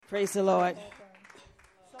Praise the Lord.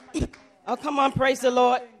 Oh, come on, praise the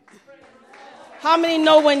Lord. How many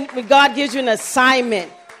know when God gives you an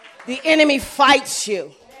assignment, the enemy fights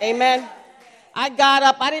you? Amen. I got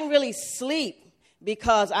up. I didn't really sleep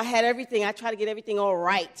because I had everything. I tried to get everything all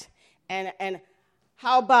right. And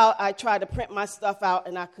how about I tried to print my stuff out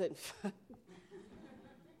and I couldn't.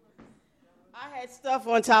 I had stuff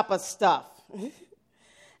on top of stuff.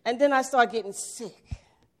 And then I started getting sick.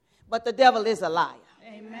 But the devil is a liar.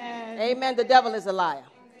 Amen. Amen. The devil is a liar.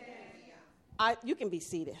 You can be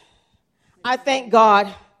seated. I thank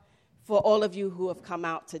God for all of you who have come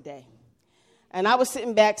out today. And I was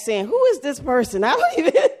sitting back saying, who is this person? I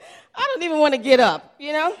don't even want to get up,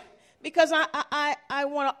 because I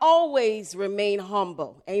want to always remain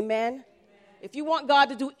humble. Amen. If you want God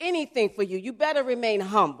to do anything for you, you better remain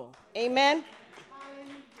humble. Amen.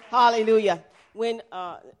 Hallelujah. When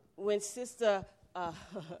Sister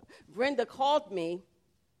Brenda called me,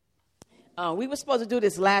 we were supposed to do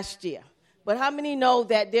this last year. But how many know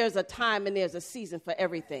that there's a time and there's a season for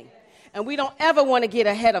everything? And we don't ever want to get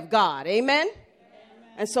ahead of God. Amen?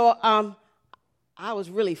 And so I was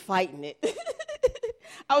really fighting it.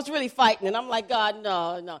 I was really fighting it. I'm like, God,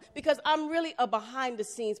 no. Because I'm really a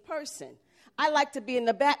behind-the-scenes person. I like to be in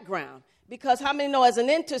the background. Because how many know as an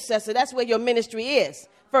intercessor, that's where your ministry is,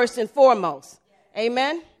 first and foremost.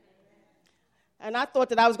 Amen? And I thought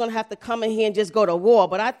that I was going to have to come in here and just go to war.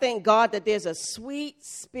 But I thank God that there's a sweet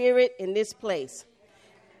spirit in this place.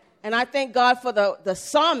 And I thank God for the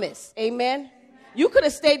psalmist. Amen. You could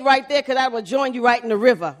have stayed right there because I would join you right in the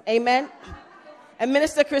river. Amen. And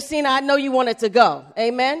Minister Christina, I know you wanted to go.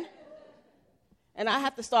 Amen. And I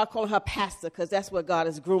have to start calling her pastor because that's what God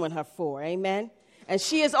is grooming her for. Amen. And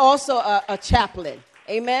she is also a chaplain.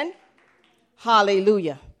 Amen.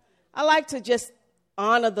 Hallelujah. I like to just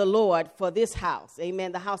honor the Lord for this house.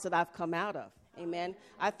 Amen. The house that I've come out of. Amen.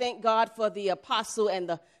 I thank God for the apostle and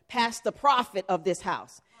the pastor prophet of this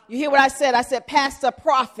house. You hear what I said? I said pastor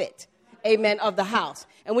prophet. Amen. Of the house.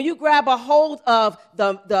 And when you grab a hold of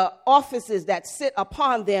the offices that sit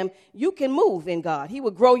upon them, you can move in God. He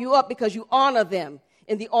will grow you up because you honor them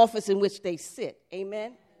in the office in which they sit.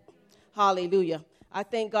 Amen. Hallelujah. I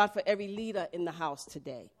thank God for every leader in the house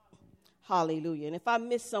today. Hallelujah. And if I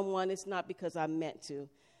miss someone, it's not because I meant to.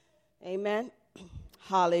 Amen.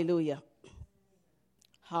 Hallelujah.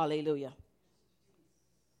 Hallelujah.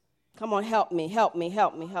 Come on, help me.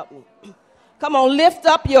 Come on, lift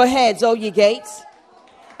up your heads, O ye gates,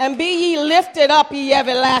 and be ye lifted up, ye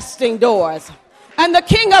everlasting doors. And the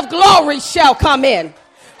King of glory shall come in.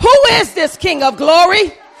 Who is this King of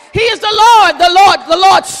glory? He is the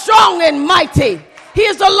Lord strong and mighty. He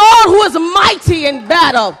is the Lord who is mighty in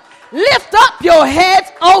battle. Lift up your heads,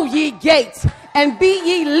 O ye gates, and be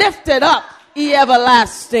ye lifted up, ye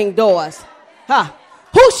everlasting doors.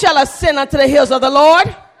 Who shall ascend unto the hills of the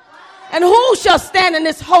Lord? And who shall stand in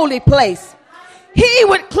this holy place? He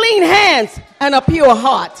with clean hands and a pure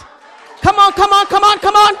heart. Come on.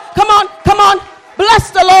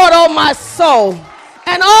 Bless the Lord, O my soul,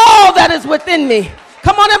 and all that is within me.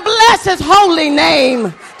 Come on and bless his holy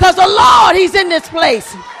name. Because the Lord, he's in this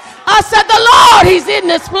place. I said the Lord, he's in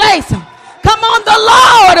this place. Come on, the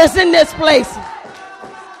Lord is in this place.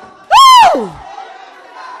 Woo!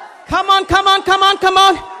 Come on.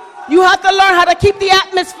 You have to learn how to keep the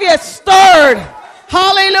atmosphere stirred.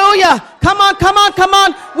 Hallelujah. Come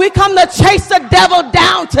on. We come to chase the devil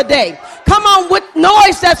down today. Come on, with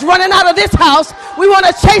noise that's running out of this house, we want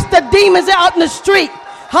to chase the demons out in the street.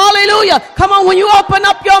 Hallelujah. Come on, when you open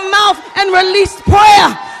up your mouth and release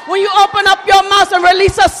prayer, when you open up your mouth and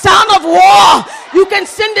release a sound of war, you can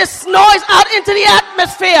send this noise out into the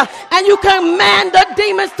atmosphere and you command the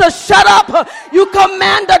demons to shut up. You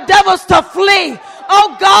command the devils to flee.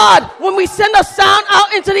 Oh God, when we send a sound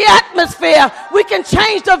out into the atmosphere, we can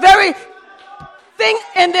change the very thing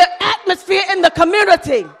in the atmosphere in the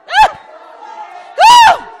community.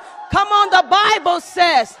 Come on, the Bible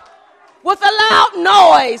says, with a loud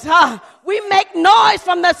noise, we make noise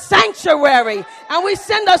from the sanctuary and we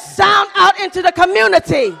send a sound out into the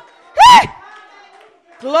community.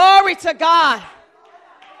 Glory to God.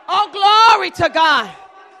 Oh, glory to God.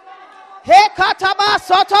 Hey, kataba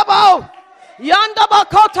sotobo. Yanda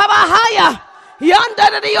bakota bahaya.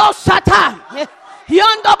 Yanda dio shata.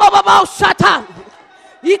 Yanda babo shata.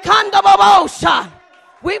 Yikanda babo sha.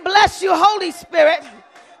 We bless you, Holy Spirit.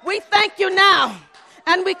 We thank you now.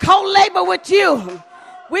 And we co-labor with you.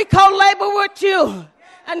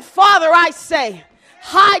 And Father, I say,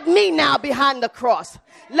 hide me now behind the cross.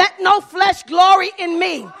 Let no flesh glory in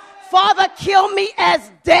me. Father, kill me as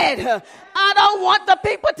dead. I don't want the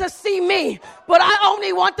people to see me, but I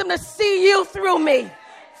only want them to see you through me.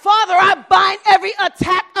 Father, I bind every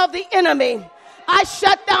attack of the enemy. I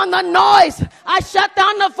shut down the noise. I shut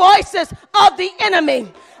down the voices of the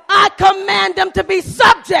enemy. I command them to be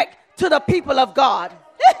subject to the people of God.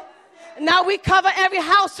 Now we cover every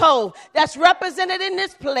household that's represented in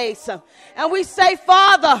this place. And we say,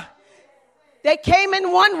 Father, they came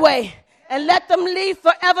in one way and let them leave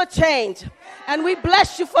forever changed. And we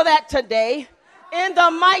bless you for that today in the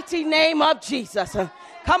mighty name of Jesus.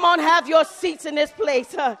 Come on, have your seats in this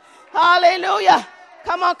place. Hallelujah.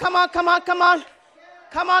 Come on, come on, come on, come on.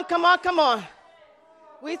 Come on, come on, come on.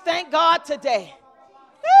 We thank God today.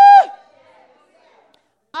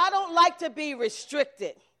 I don't like to be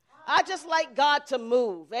restricted. I just like God to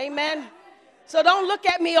move. Amen. So don't look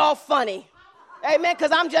at me all funny. Amen.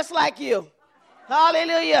 Because I'm just like you.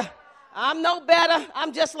 Hallelujah. I'm no better.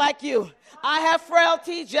 I'm just like you. I have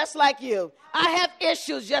frailties just like you. I have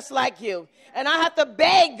issues just like you. And I have to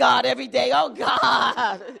beg God every day. Oh,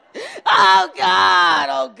 God. Oh, God.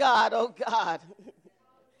 Oh, God. Oh, God.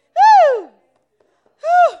 Woo.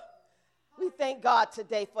 Woo. We thank God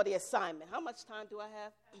today for the assignment. How much time do I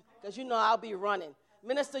have? Because you know I'll be running.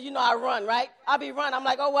 Minister, you know I run, right? I'll be running. I'm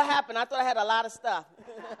like, oh, what happened? I thought I had a lot of stuff.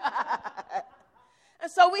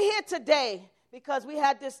 And so we're here today because we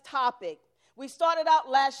had this topic. We started out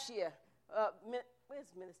last year.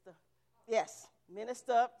 Where's Minister? Yes,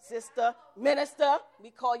 Minister, Sister, Minister. We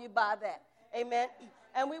call you by that. Amen.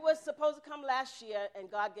 And we were supposed to come last year, and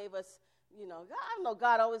God gave us, I don't know,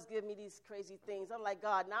 God always gives me these crazy things. I'm like,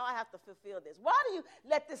 God, now I have to fulfill this. Why do you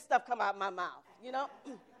let this stuff come out of my mouth,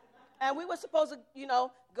 And we were supposed to,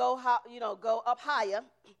 go up higher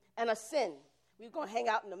and ascend. We were going to hang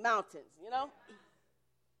out in the mountains,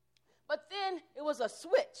 But then it was a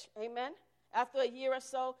switch, amen. After a year or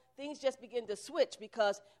so, things just began to switch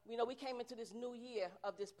because, we came into this new year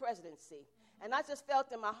of this presidency. And I just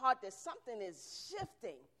felt in my heart that something is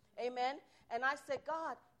shifting, amen. And I said,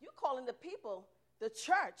 God, you're calling the people, the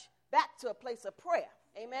church, back to a place of prayer,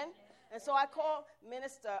 amen. And so I called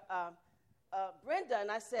Minister Brenda,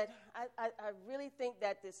 and I said, I really think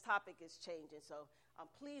that this topic is changing, so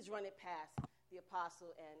please run it past the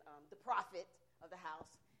apostle and the prophet of the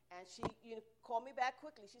house. And she called me back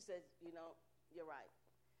quickly. She said, you're right.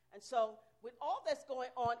 And so with all that's going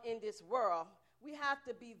on in this world, we have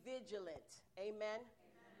to be vigilant, amen.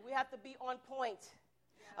 We have to be on point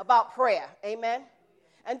about prayer, amen.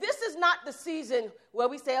 And this is not the season where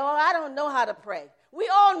we say, oh, I don't know how to pray. We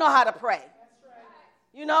all know how to pray.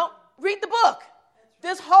 Read the book.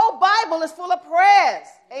 This whole Bible is full of prayers.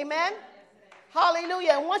 Amen.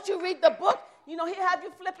 Hallelujah. And once you read the book, he'll have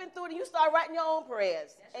you flipping through it and you start writing your own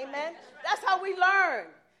prayers. Amen. That's how we learn.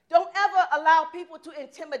 Don't ever allow people to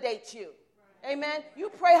intimidate you. Amen. You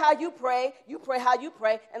pray how you pray. You pray how you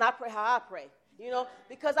pray. And I pray how I pray.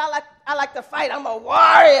 Because I like to fight. I'm a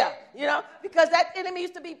warrior, because that enemy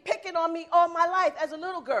used to be picking on me all my life as a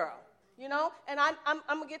little girl. And I'm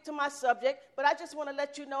going to get to my subject, but I just want to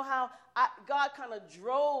let you know how God kind of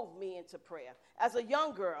drove me into prayer. As a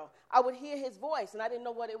young girl, I would hear his voice, and I didn't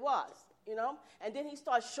know what it was, And then he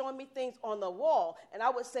started showing me things on the wall, and I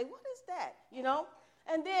would say, what is that,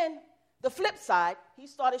 And then the flip side, he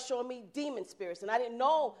started showing me demon spirits, and I didn't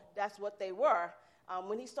know that's what they were.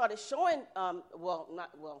 When he started showing,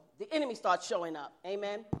 the enemy started showing up,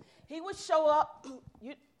 amen. He would show up,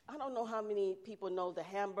 I don't know how many people know the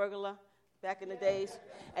Hamburglar back in the days.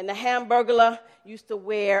 And the Hamburglar used to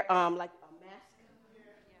wear like a mask.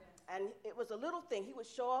 And it was a little thing. He would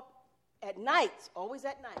show up at night, always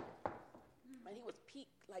at night. And he would peek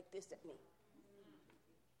like this at me.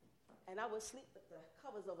 And I would sleep with the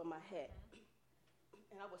covers over my head.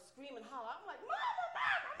 And I would scream and holler. I'm like, Mama,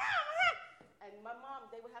 Mama, Mama. And my mom,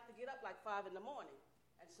 they would have to get up like 5 in the morning.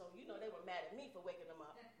 And so, they were mad at me for waking them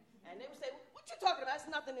up. And they would say, what you talking about? It's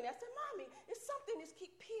nothing in there. I said, Mommy, it's something that's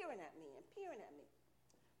keep peering at me and peering at me.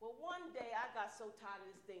 Well, one day I got so tired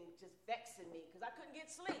of this thing just vexing me because I couldn't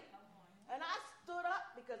get sleep. And I stood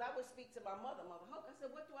up because I would speak to my mother, Mother Hope. I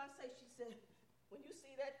said, what do I say? She said, when you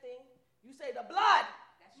see that thing, you say the blood.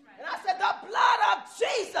 That's right. And I said, the blood of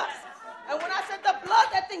Jesus. And when I said the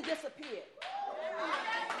blood, that thing disappeared.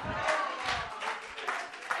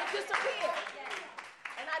 It disappeared.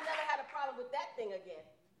 And I never had a problem with that thing again.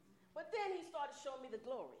 But then he started showing me the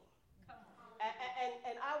glory.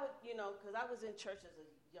 And I would, because I was in church as a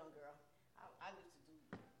young girl, I used to do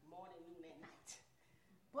morning, noon, and night.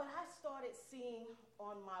 But I started seeing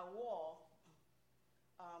on my wall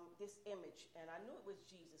this image, and I knew it was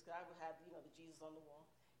Jesus, because I would have, the Jesus on the wall,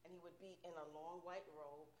 and he would be in a long white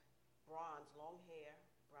robe, bronze, long hair,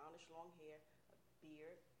 brownish long hair, a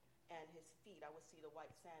beard, and his feet, I would see the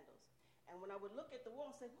white sandals. And when I would look at the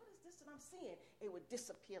wall and say, what is this that I'm seeing? It would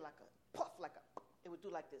disappear like a puff, it would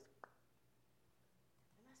do like this.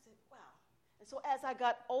 And I said, wow. And so as I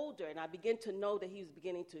got older and I began to know that he was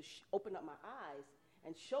beginning to open up my eyes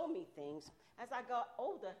and show me things, as I got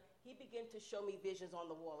older, he began to show me visions on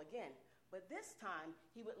the wall again. But this time,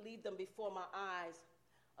 he would leave them before my eyes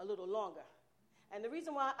a little longer. And the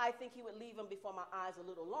reason why I think he would leave them before my eyes a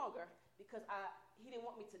little longer, because he didn't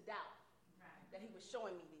want me to doubt that he was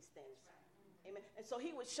showing me these things. Amen. And so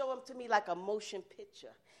he would show them to me like a motion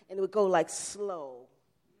picture, and it would go like slow.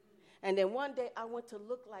 And then one day I went to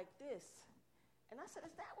look like this, and I said,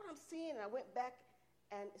 is that what I'm seeing? And I went back,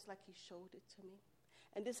 and it's like he showed it to me.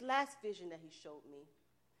 And this last vision that he showed me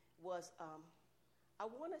was, I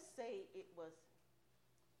want to say it was,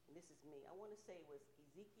 and this is me, I want to say it was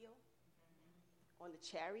Ezekiel on the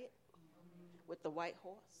chariot with the white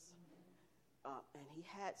horse. And he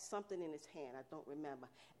had something in his hand, I don't remember.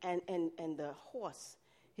 And the horse,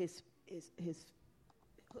 his hoofs,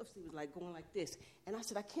 he was like going like this. And I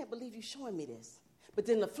said, I can't believe you're showing me this. But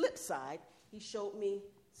then the flip side, he showed me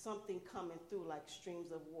something coming through like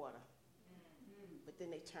streams of water. But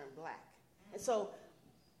then they turned black. And so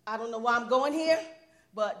I don't know why I'm going here,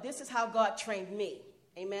 but this is how God trained me.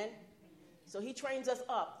 Amen? So he trains us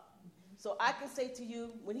up. So I can say to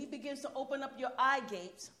you, when he begins to open up your eye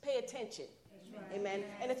gates, pay attention. Right. Amen?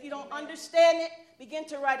 And if you don't understand it, begin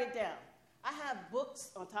to write it down. I have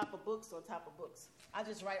books on top of books on top of books. I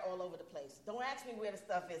just write all over the place. Don't ask me where the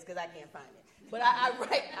stuff is because I can't find it. But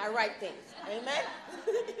I write things. Amen?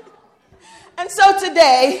 And so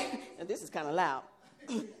today, and this is kind of loud,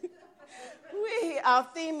 our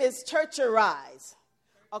theme is Church Arise,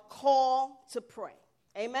 a call to pray.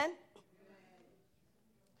 Amen?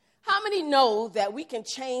 How many know that we can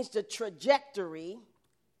change the trajectory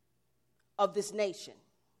of this nation?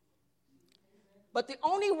 But the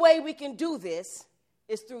only way we can do this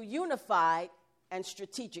is through unified and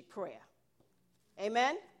strategic prayer.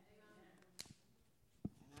 Amen?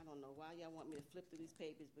 I don't know why y'all want me to flip through these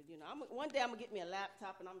papers, but one day I'm going to get me a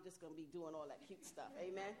laptop and I'm just going to be doing all that cute stuff.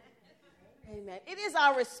 Amen? Amen. It is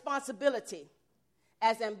our responsibility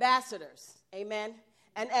as ambassadors, amen,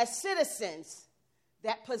 and as citizens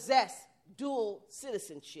that possess dual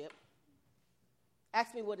citizenship.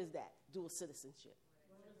 Ask me, what is that? Dual citizenship.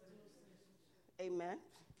 Amen.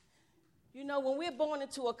 You know, when we're born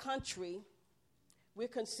into a country, we're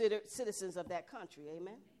considered citizens of that country.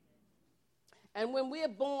 Amen. And when we're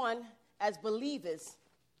born as believers,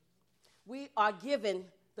 we are given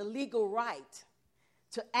the legal right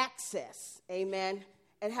to access, amen,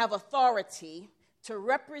 and have authority to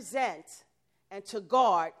represent and to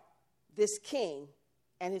guard this king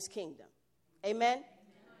and his kingdom. Amen?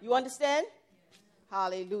 You understand?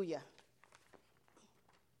 Hallelujah.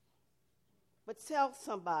 But tell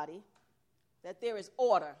somebody that there is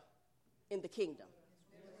order in the kingdom.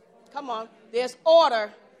 Come on. There's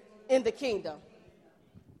order in the kingdom.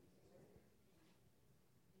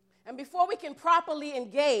 And before we can properly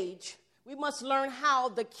engage, we must learn how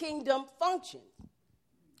the kingdom functions.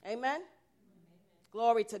 Amen?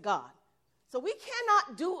 Glory to God. So we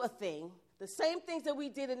cannot do a thing, the same things that we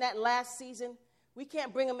did in that last season, we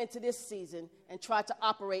can't bring them into this season and try to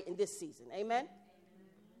operate in this season. Amen?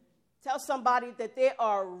 Tell somebody that there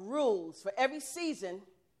are rules for every season.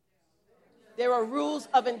 There are rules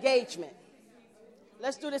of engagement.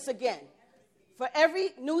 Let's do this again. For every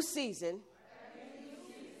new season,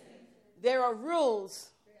 there are rules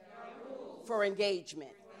for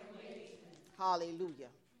engagement. Hallelujah.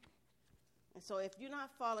 And so if you're not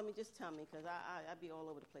following me, just tell me, because I be all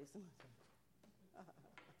over the place.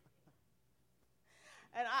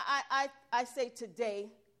 And I say today,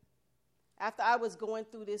 after I was going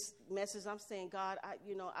through this message, I'm saying, God,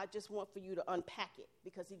 I just want for you to unpack it,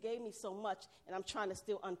 because he gave me so much, and I'm trying to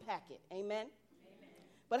still unpack it. Amen? Amen.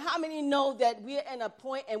 But how many know that we're in a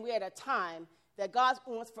point and we're at a time that God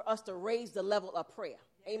wants for us to raise the level of prayer?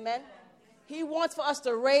 Amen? He wants for us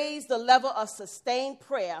to raise the level of sustained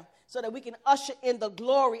prayer so that we can usher in the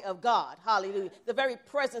glory of God. Hallelujah. The very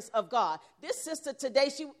presence of God. This sister today,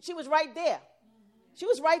 she was right there. She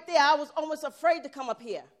was right there. I was almost afraid to come up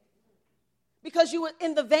here because you were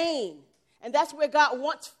in the vein. And that's where God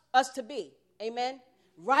wants us to be. Amen.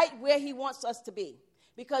 Right where he wants us to be.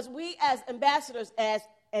 Because we as ambassadors and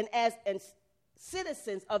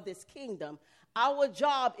citizens of this kingdom, our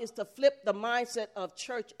job is to flip the mindset of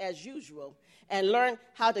church as usual and learn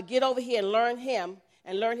how to get over here and learn him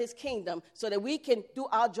and learn his kingdom so that we can do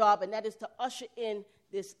our job, and that is to usher in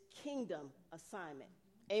this kingdom assignment.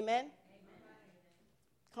 Amen? Amen.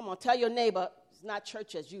 Come on, tell your neighbor, it's not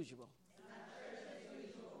church as usual.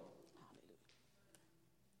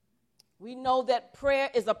 We know that prayer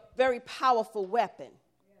is a very powerful weapon.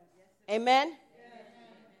 Amen?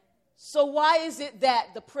 So why is it that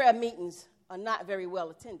the prayer meetings are not very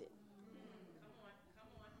well attended?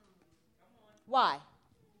 Why?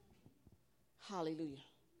 Hallelujah.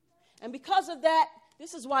 And because of that,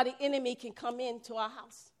 this is why the enemy can come into our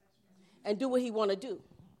house and do what he want to do.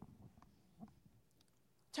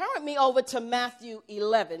 Turn with me over to Matthew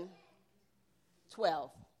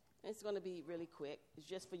 11:12. It's going to be really quick. It's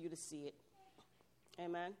just for you to see it.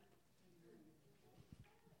 Amen.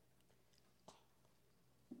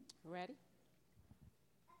 Ready?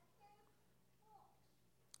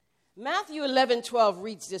 Matthew 11:12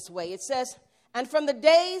 reads this way. It says, "And from the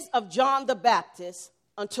days of John the Baptist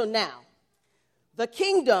until now, the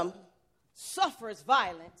kingdom suffers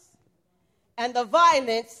violence, and the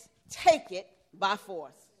violence take it by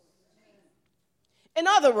force." In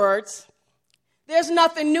other words, there's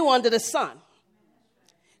nothing new under the sun.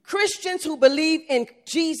 Christians who believe in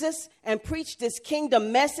Jesus and preach this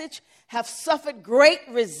kingdom message have suffered great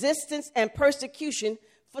resistance and persecution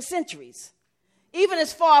for centuries, even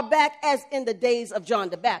as far back as in the days of John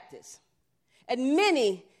the Baptist. And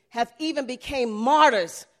many have even become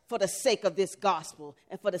martyrs for the sake of this gospel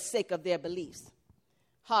and for the sake of their beliefs.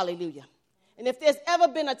 Hallelujah. And if there's ever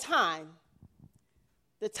been a time,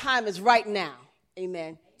 the time is right now,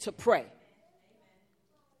 amen, to pray.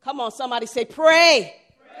 Come on, somebody say, pray.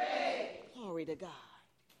 Pray. Glory to God.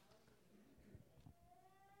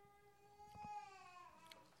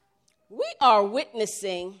 We are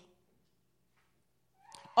witnessing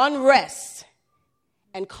unrest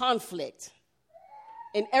and conflict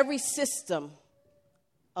in every system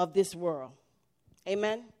of this world.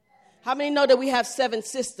 Amen? How many know that we have 7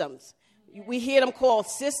 systems? We hear them called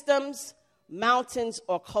systems, mountains,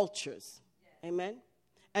 or cultures. Amen?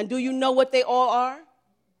 And do you know what they all are?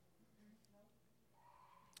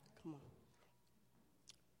 Come on.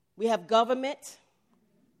 We have government.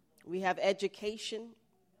 We have education.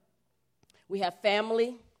 We have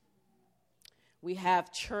family. We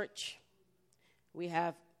have church. We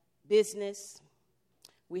have business.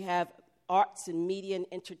 We have arts and media and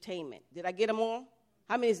entertainment. Did I get them all?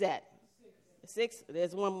 How many is that? 6?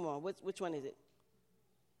 There's one more. Which one is it?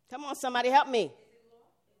 Come on, somebody help me.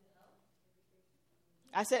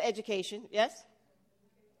 I said education, yes?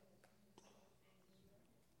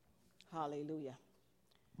 Hallelujah.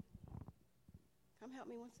 Come help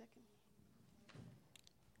me 1 second.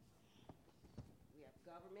 We have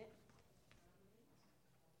government.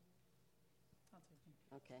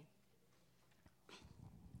 Okay.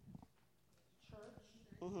 Church.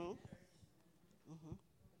 Mm-hmm. Mm-hmm.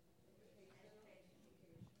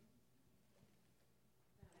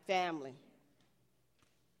 Family.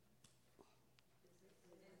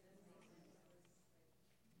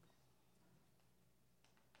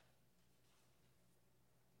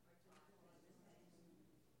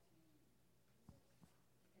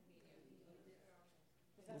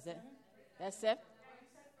 Is that? That's it?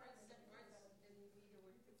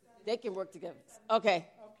 They can work together. Okay.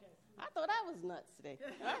 I thought I was nuts today.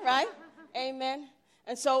 All right. Amen.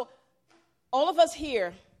 And so all of us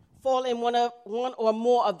here fall in one or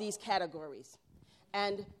more of these categories.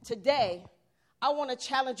 And today, I want to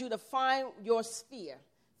challenge you to find your sphere.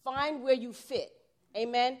 Find where you fit.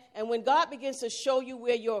 Amen. And when God begins to show you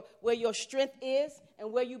where your strength is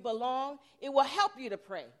and where you belong, it will help you to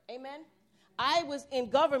pray. Amen. I was in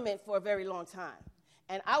government for a very long time.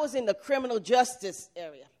 And I was in the criminal justice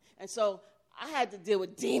area. And so I had to deal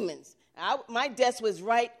with demons. My desk was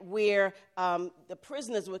right where the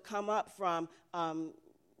prisoners would come up from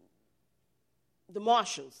the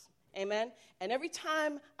marshals. Amen. And every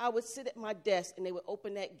time I would sit at my desk and they would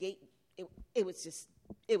open that gate, it would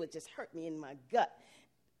just hurt me in my gut.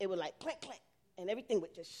 It would like clink, clink, and everything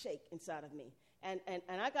would just shake inside of me. And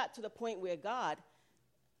I got to the point where God,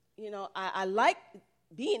 I like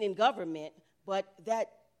being in government, but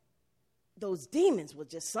those demons were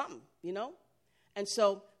just something, And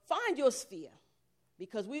so find your sphere,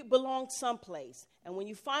 because we belong someplace. And when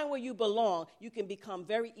you find where you belong, you can become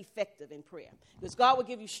very effective in prayer. Because God will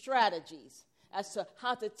give you strategies as to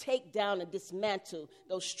how to take down and dismantle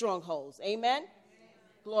those strongholds. Amen?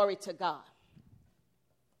 Glory to God.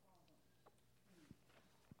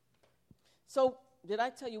 So, did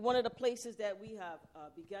I tell you one of the places that we have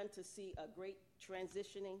begun to see a great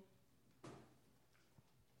transitioning?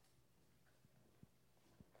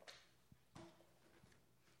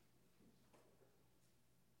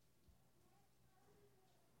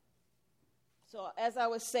 So, as I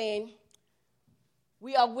was saying,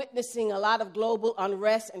 we are witnessing a lot of global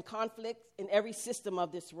unrest and conflict in every system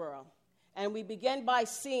of this world. And we begin by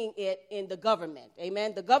seeing it in the government.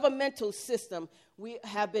 Amen. The governmental system, we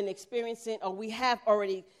have been experiencing, or we have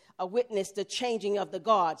already witnessed the changing of the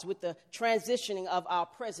guards with the transitioning of our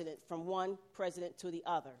president from one president to the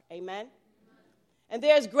other. Amen. And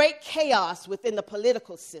there's great chaos within the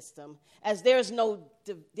political system as there's no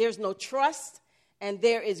trust and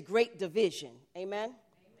there is great division. Amen.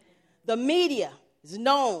 The media is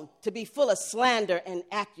known to be full of slander and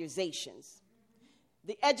accusations.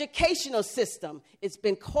 The educational system has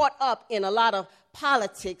been caught up in a lot of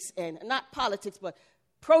politics, and not politics, but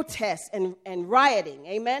protests and rioting.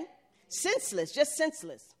 Amen? Senseless, just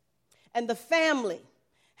senseless. And the family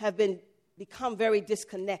have become very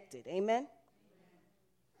disconnected. Amen?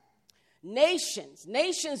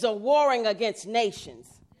 Nations are warring against nations.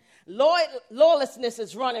 Lawlessness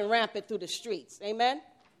is running rampant through the streets. Amen?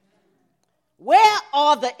 Where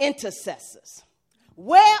are the intercessors?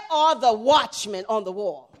 Where are the watchmen on the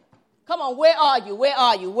wall? Come on, where are you? Where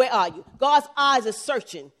are you? Where are you? God's eyes are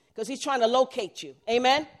searching because he's trying to locate you.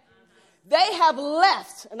 Amen? They have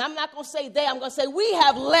left, and I'm not going to say they, I'm going to say we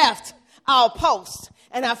have left our post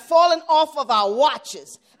and have fallen off of our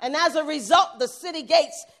watches. And as a result, the city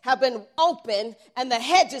gates have been opened and the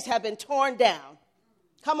hedges have been torn down.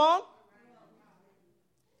 Come on.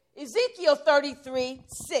 Ezekiel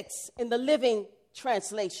 33:6 in the Living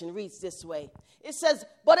Translation reads this way. It says,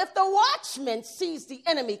 but if the watchman sees the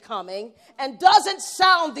enemy coming and doesn't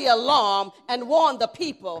sound the alarm and warn the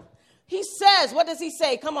people, he says, what does he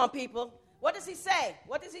say? Come on, people. What does he say?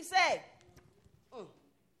 What does he say?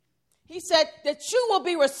 He said that you will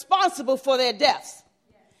be responsible for their deaths.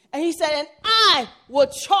 And he said, and I will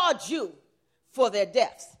charge you for their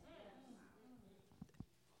deaths.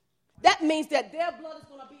 That means that their blood is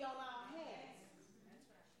going to be on our hands.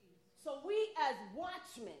 So we as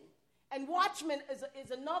watchmen, and watchmen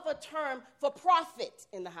is another term for prophet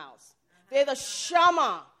in the house. They're the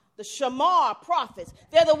shamar prophets.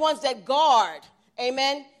 They're the ones that guard.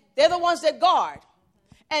 Amen. They're the ones that guard.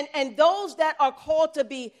 And those that are called to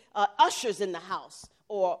be ushers in the house,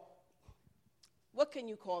 or what can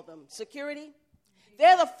you call them? Security?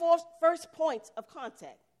 They're the first points of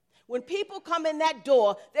contact. When people come in that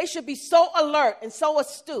door, they should be so alert and so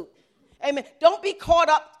astute. Amen. Don't be caught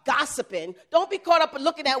up gossiping. Don't be caught up in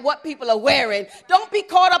looking at what people are wearing. Don't be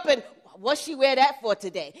caught up in, what she wear that for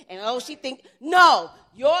today? And oh, she think, no,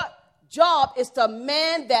 your job is to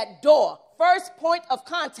man that door. First point of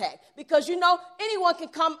contact. Because you know, anyone can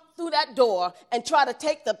come through that door and try to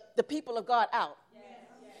take the people of God out.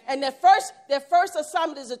 And their first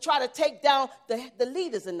assignment is to try to take down the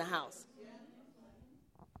leaders in the house.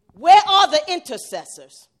 Where are the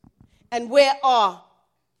intercessors? And where are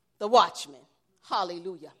the watchmen?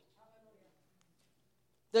 Hallelujah.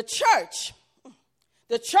 The church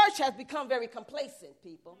has become very complacent,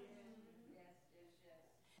 people.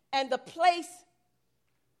 And the place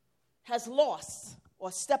has lost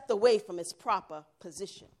or stepped away from its proper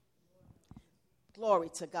position. Glory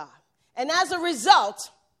to God. And as a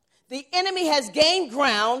result, the enemy has gained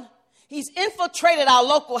ground. He's infiltrated our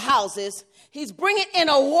local houses. He's bringing in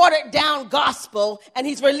a watered-down gospel, and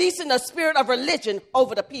he's releasing the spirit of religion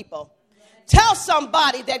over the people. Tell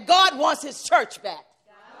somebody that God wants his church back.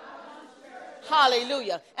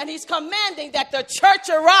 Hallelujah. And he's commanding that the church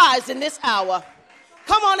arise in this hour.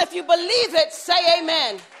 Come on, if you believe it, say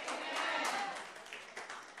amen.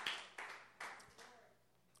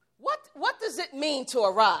 What does it mean to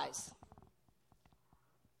arise?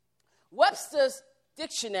 Webster's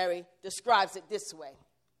dictionary describes it this way.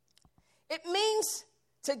 It means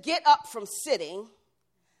to get up from sitting,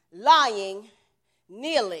 lying,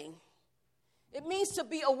 kneeling. It means to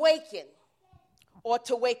be awakened or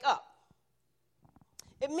to wake up.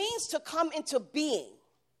 It means to come into being.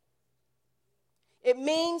 It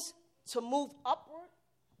means to move upward,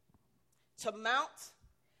 to mount,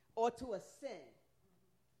 or to ascend.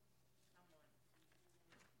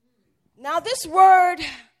 Now, this word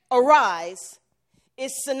arise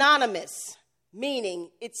is synonymous,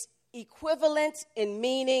 meaning it's equivalent in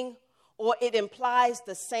meaning, or it implies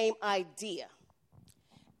the same idea.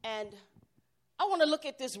 And I want to look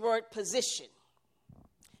at this word position,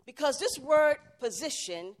 because this word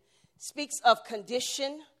position speaks of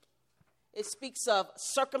condition, it speaks of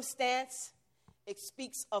circumstance, it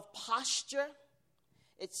speaks of posture,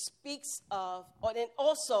 it speaks of, or it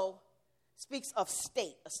also speaks of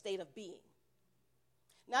state, a state of being.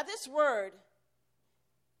 Now, this word,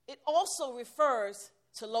 it also refers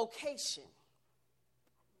to location,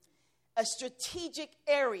 a strategic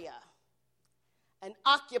area, an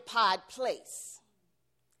occupied place.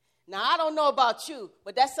 Now, I don't know about you,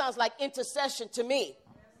 but that sounds like intercession to me.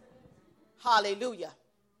 Hallelujah.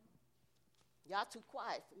 Y'all too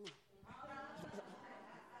quiet for me.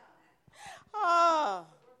 Oh,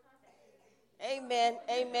 amen,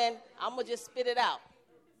 amen. I'm going to just spit it out.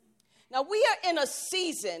 Now, we are in a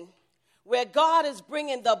season where God is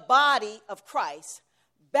bringing the body of Christ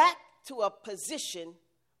back to a position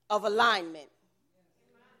of alignment.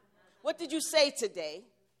 What did you say today?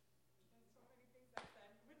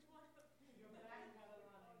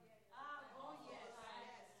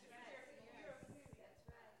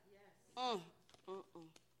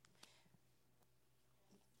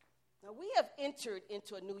 Now, we have entered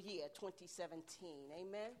into a new year, 2017.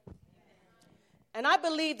 Amen? And I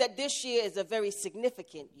believe that this year is a very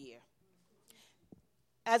significant year,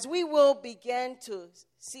 as we will begin to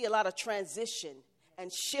see a lot of transition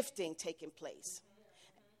and shifting taking place.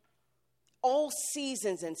 Old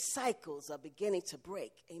seasons and cycles are beginning to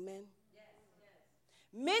break. Amen?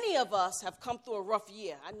 Many of us have come through a rough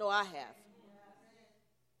year. I know I have.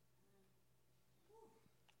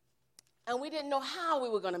 And we didn't know how we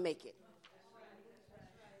were going to make it.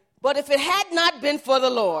 But if it had not been for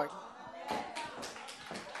the Lord,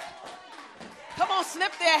 come on,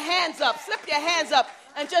 slip their hands up,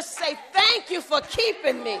 and just say, thank you for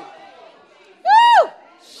keeping me. Woo!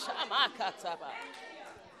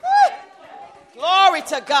 Woo! Glory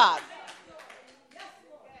to God.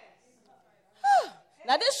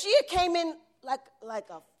 Now, this year came in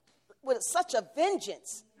with such a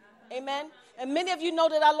vengeance. Amen. And many of you know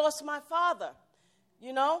that I lost my father,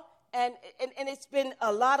 you know, and it's been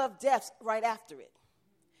a lot of deaths right after it.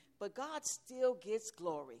 But God still gets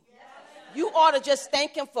glory. You ought to just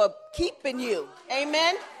thank him for keeping you.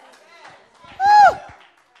 Amen. Woo!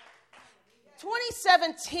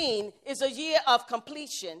 2017 is a year of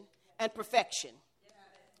completion and perfection.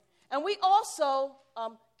 And we also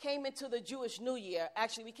came into the Jewish New Year.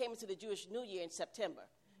 Actually, we came into the Jewish New Year in September,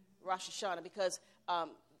 Rosh Hashanah, because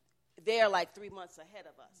they're like 3 months ahead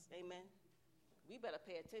of us. Amen. We better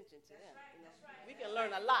pay attention to them. You know? We can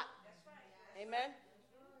learn a lot. Amen.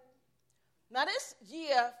 Now, this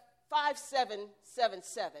year,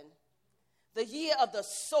 5777, the year of the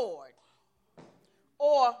sword,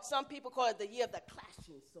 or some people call it the year of the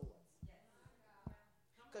clashing swords.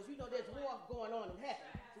 Because you know there's war going on in heaven.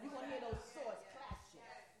 So you're going to hear those swords clashing.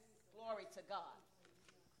 Glory to God.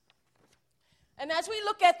 And as we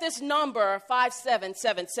look at this number,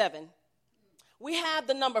 5777, we have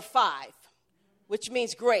the number 5, which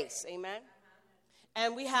means grace. Amen.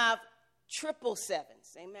 And we have triple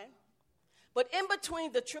sevens. Amen. But in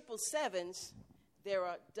between the triple sevens, there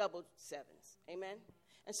are double sevens. Amen.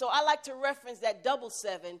 And so I like to reference that double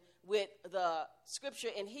seven with the scripture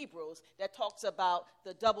in Hebrews that talks about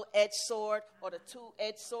the double-edged sword or the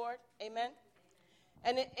two-edged sword. Amen.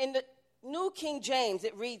 And in the New King James,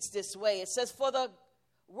 it reads this way. It says, for the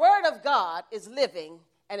word of God is living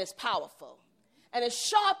and is powerful and is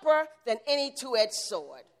sharper than any two-edged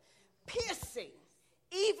sword, piercing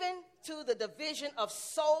even to the division of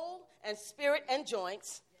soul and spirit and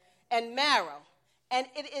joints and marrow. And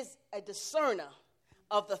it is a discerner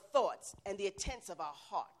of the thoughts and the intents of our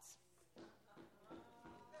hearts.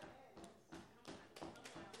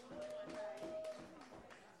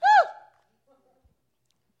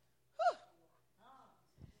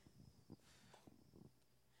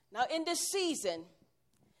 Now, in this season,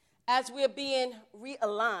 as we're being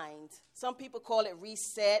realigned, some people call it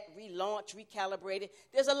reset, relaunch, recalibrated.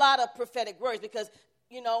 There's a lot of prophetic words because,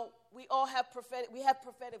 you know, we have prophetic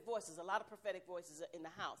voices, a lot of prophetic voices in the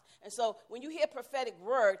house. And so when you hear prophetic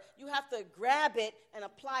word, you have to grab it and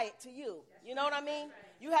apply it to you. You know what I mean?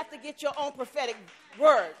 You have to get your own prophetic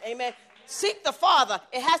word. Amen. Seek the Father.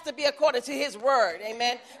 It has to be according to his word.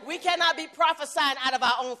 Amen. We cannot be prophesying out of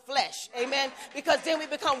our own flesh. Amen. Because then we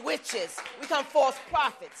become witches. We become false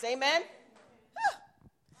prophets. Amen.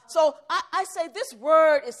 So I say this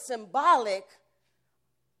word is symbolic.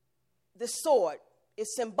 The sword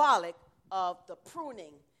is symbolic of the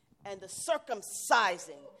pruning and the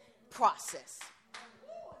circumcising process.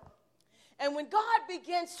 And when God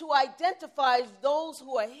begins to identify those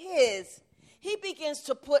who are his, he begins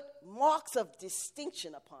to put marks of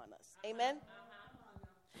distinction upon us. Amen?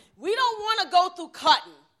 We don't want to go through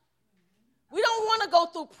cutting. We don't want to go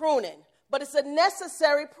through pruning. But it's a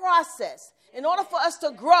necessary process. In order for us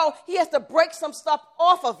to grow, he has to break some stuff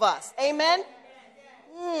off of us. Amen?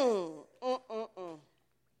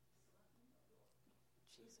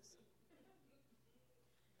 Jesus.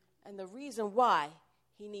 And the reason why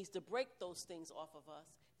he needs to break those things off of us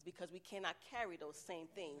is because we cannot carry those same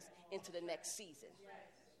things into the next season.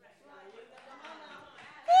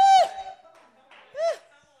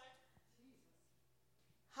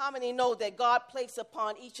 How many know that God placed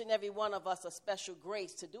upon each and every one of us a special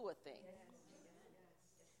grace to do a thing?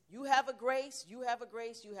 You have a grace, you have a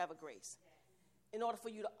grace, you have a grace in order for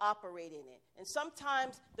you to operate in it. And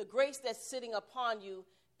sometimes the grace that's sitting upon you,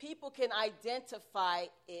 people can identify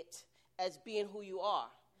it as being who you are.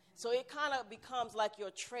 So it kind of becomes like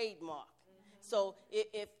your trademark. So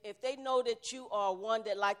if they know that you are one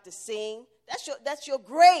that like to sing, that's your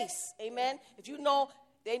grace. Amen. If you know,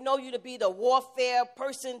 they know you to be the warfare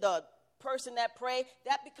person, the person that pray,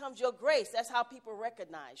 that becomes your grace. That's how people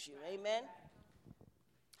recognize you. Amen.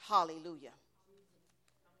 Hallelujah.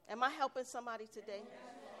 Am I helping somebody today?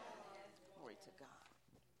 Glory to God.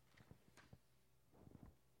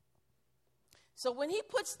 So when he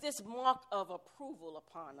puts this mark of approval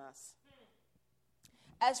upon us,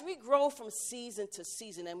 as we grow from season to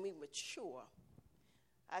season and we mature,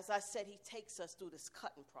 as I said, he takes us through this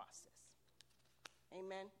cutting process.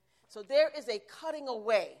 Amen. So there is a cutting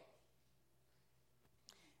away,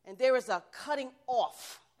 and there is a cutting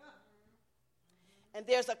off, and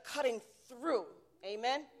there's a cutting through.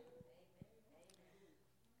 Amen.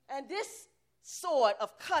 And this sword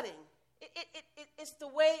of cutting, it's the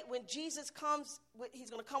way when Jesus comes,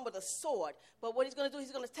 he's going to come with a sword. But what he's going to do,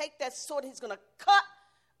 he's going to take that sword and he's going to cut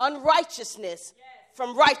unrighteousness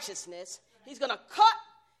from righteousness. He's going to cut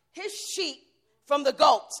his sheep from the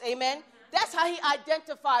goats. Amen. That's how he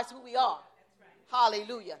identifies who we are.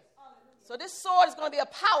 Hallelujah. So this sword is going to be a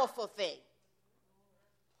powerful thing.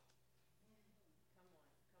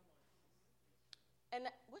 And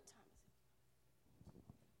what time is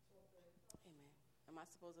it? Amen. Am I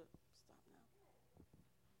supposed to stop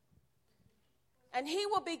now? And he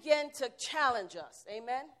will begin to challenge us.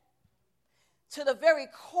 Amen. To the very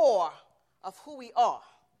core of who we are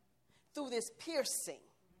through this piercing.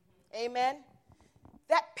 Amen.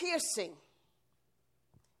 That piercing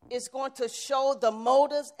is going to show the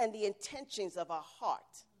motives and the intentions of our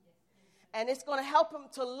heart. And it's going to help him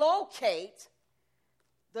to locate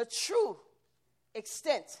the true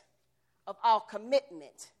extent of our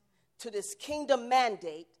commitment to this kingdom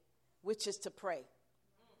mandate, which is to pray.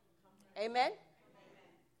 Amen?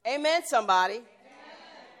 Amen, somebody. Amen.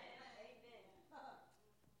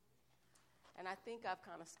 And I think I've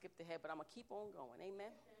kind of skipped ahead, but I'm going to keep on going.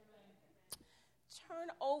 Amen? Turn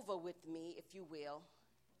over with me, if you will,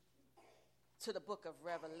 to the book of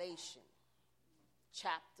Revelation,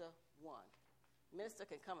 chapter 1. Minister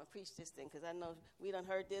can come and preach this thing, because I know we done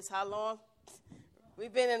heard this how long?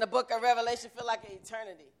 We've been in the book of Revelation for like an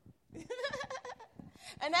eternity.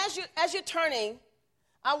 And as you're turning,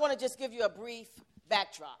 I want to just give you a brief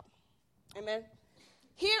backdrop. Amen.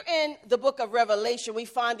 Here in the book of Revelation, we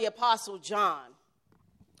find the Apostle John.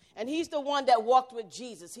 And he's the one that walked with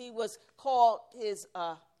Jesus. He was called his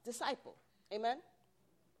disciple. Amen.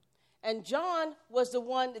 And John was the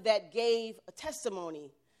one that gave a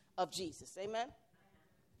testimony of Jesus. Amen.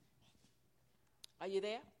 Are you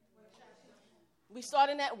there? We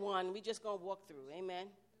starting at 1. We just going to walk through. Amen.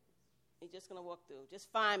 We're just going to walk through.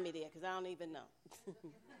 Just find me there, because I don't even know.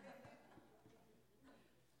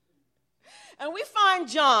 And we find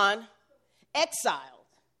John exiled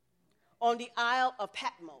on the Isle of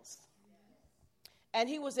Patmos. And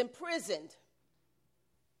he was imprisoned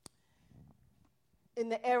in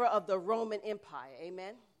the era of the Roman Empire.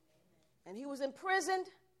 Amen. And he was imprisoned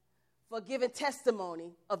for giving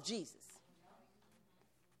testimony of Jesus.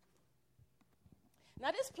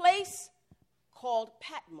 Now, this place called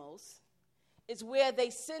Patmos is where they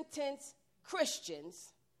sentence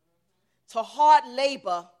Christians to hard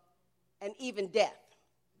labor and even death.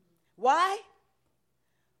 Why?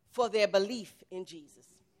 For their belief in Jesus.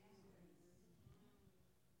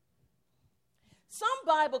 Some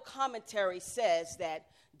Bible commentary says that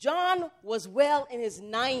John was well in his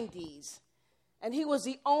 90s, and he was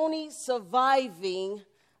the only surviving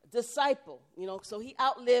disciple, so he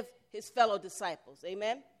outlived his fellow disciples,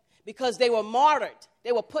 amen? Because they were martyred.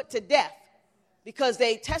 They were put to death because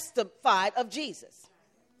they testified of Jesus.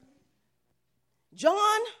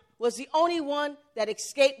 John was the only one that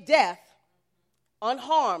escaped death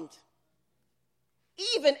unharmed,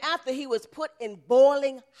 even after he was put in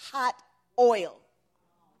boiling hot oil.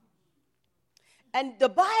 And the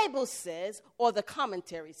Bible says, or the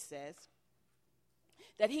commentary says,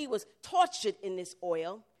 that he was tortured in this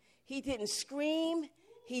oil. He didn't scream.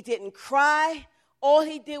 He didn't cry. All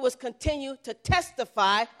he did was continue to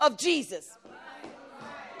testify of Jesus.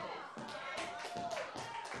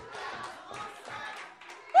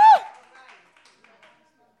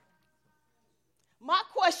 My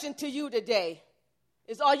question to you today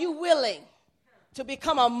is, are you willing to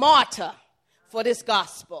become a martyr for this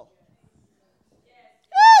gospel?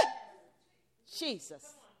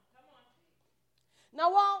 Jesus.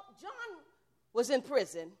 Now, while John was in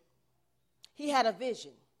prison, he had a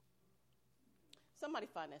vision. Somebody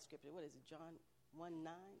find that scripture. What is it? John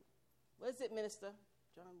 1:9. What is it, minister?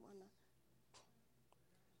 John 1:9.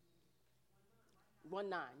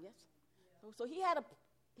 1:9. Yes. So he had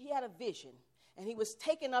a vision, and he was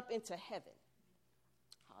taken up into heaven.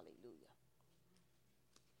 Hallelujah.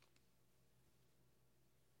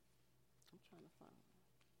 I'm trying to find it.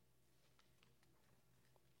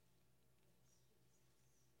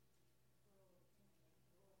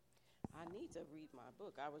 I need to read my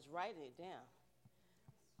book. I was writing it down.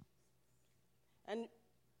 And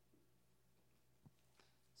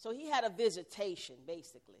so he had a visitation,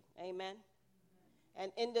 basically. Amen.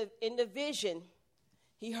 And in the vision,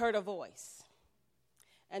 he heard a voice.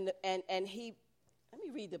 And he, let me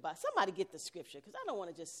read the Bible. Somebody get the scripture, because I don't want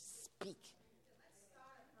to just speak.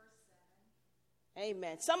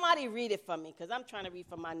 Amen. Somebody read it for me, because I'm trying to read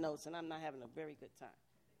from my notes, and I'm not having a very good time.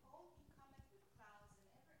 Behold, he cometh with clouds, and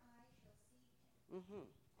every eye shall see him. Mm-hmm.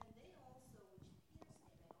 And they also which pierced him,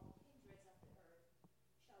 and all kindreds of the earth,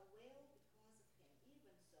 shall wail because of him.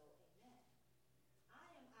 Even so, amen.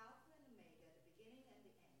 I am Alpha and Omega, the beginning and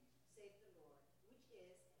the end, saith the Lord, which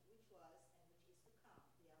is, and which was, and which is to come,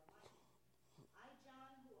 the Almighty. I,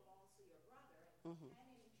 John, who am also your brother, and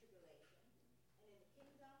companion in tribulation, and in the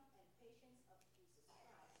kingdom and patience of Jesus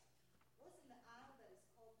Christ, was in the isle that is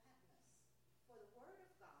called Patmos, for the word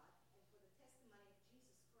of God and for the testimony of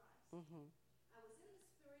Jesus Christ. Mm-hmm. I was in the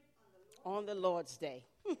Spirit On the Lord's Day.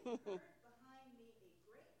 and heard behind me a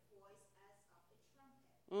great voice as of a trumpet,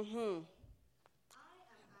 Mm-hmm. saying, I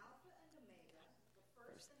am Alpha and Omega, the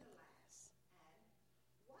first and the last. And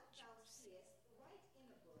what thou seest, write in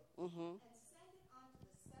a book, Mm-hmm. and send it unto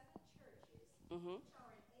the seven churches Mm-hmm. which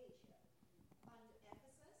are in Asia, unto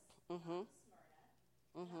Ephesus, Mm-hmm. unto Smyrna,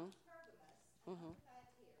 Mm-hmm. unto Pergamos, Mm-hmm. and unto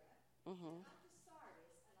Thyatira, Mm-hmm. and unto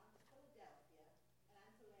Sardis, and unto Philadelphia, and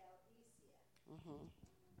unto Laodicea. Mm-hmm.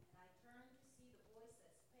 And I turned to see the voice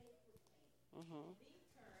that spake with me. Mm-hmm. And being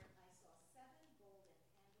turned, I saw seven golden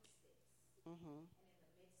candlesticks. Mm-hmm. And in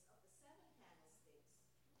the midst of the seven candlesticks,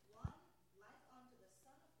 one like unto the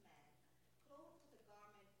Son of Man, clothed with a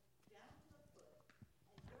garment down to the foot,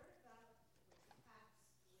 and girded about with paps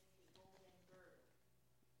with a golden girdle.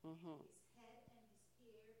 Mm-hmm. His head and his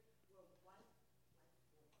hair were white like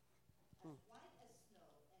wool, as white as snow,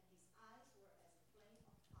 and his eyes were as a flame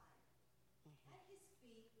of fire. And his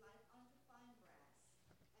feet like unto fine brass,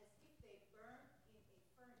 as if they burned in a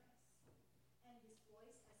furnace. And his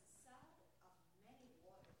voice as a sound of many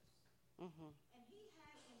waters. Mm-hmm. And he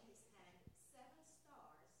had in his hand seven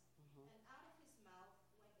stars, and out of his mouth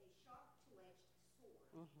went a sharp two-edged sword.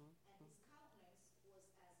 Mm-hmm. And his countenance was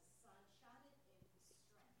as the sun shining in his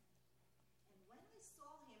strength. And when I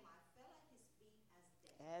saw him, I fell at his feet as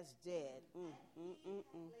dead. As dead. And he had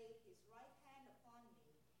laid his right hand upon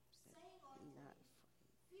me, saying unto me, Not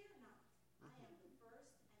Fear not, I am the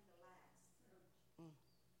first and the last.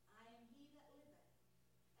 I am he that liveth,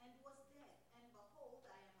 and was dead, and behold,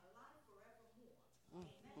 I am alive forevermore.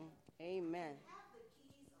 Amen. Amen. And have the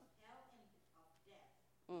keys of hell and of death.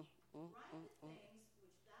 Mm-hmm. Write the things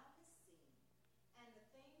which thou hast seen, and the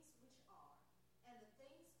things which are, and the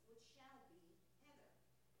things which shall be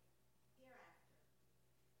hereafter.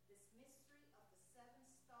 This mystery of the seven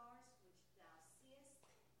stars which thou seest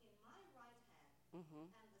in my right hand, Mm-hmm.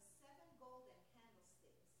 and the seven golden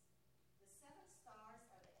candlesticks. The seven stars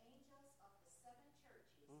are the angels of the seven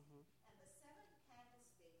churches, and the seven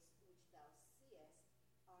candlesticks which thou seest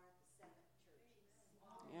are the seven churches.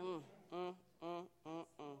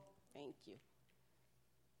 Thank you.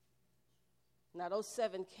 Now, those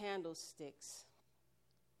seven candlesticks,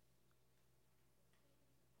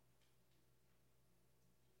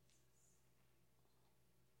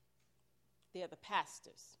 they're the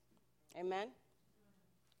pastors. Amen?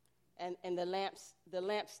 And the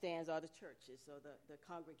lampstands are the churches, or the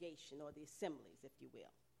congregation, or the assemblies, if you will.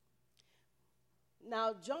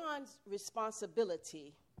 Now, John's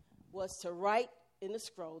responsibility was to write in the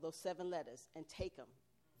scroll those seven letters and take them,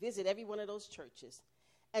 visit every one of those churches,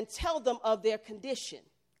 and tell them of their condition.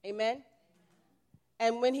 Amen?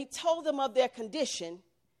 And when he told them of their condition,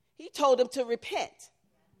 he told them to repent.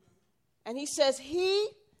 And he says, he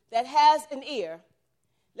that has an ear,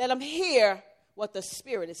 let him hear what the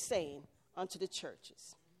Spirit is saying unto the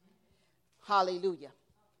churches. Hallelujah.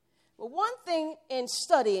 Well, one thing in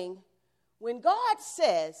studying, when God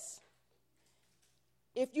says,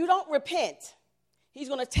 if you don't repent, he's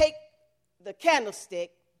going to take the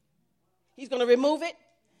candlestick, he's going to remove it.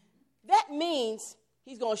 That means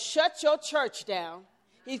he's going to shut your church down.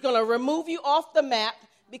 He's going to remove you off the map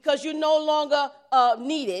because you're no longer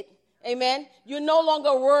needed. Amen. You're no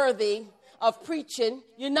longer worthy of preaching.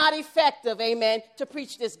 You're not effective, amen, to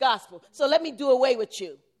preach this gospel. So let me do away with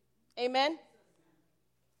you. Amen.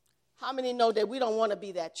 How many know that we don't want to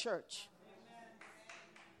be that church?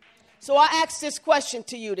 So I ask this question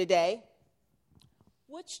to you today.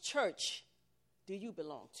 Which church do you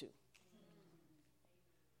belong to?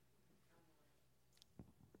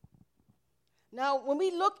 Now, when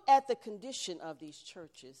we look at the condition of these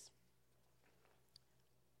churches,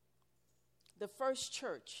 the first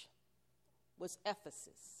church was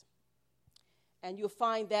Ephesus. And you'll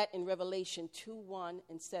find that in Revelation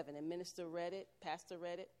 2:1-7. And Minister read it, Pastor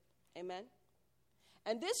read it. Amen.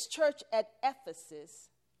 And this church at Ephesus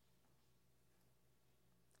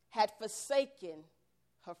had forsaken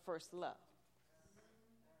her first love.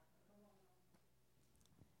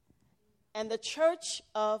 And the church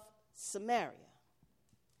of Samaria,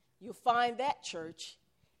 you'll find that church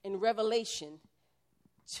in Revelation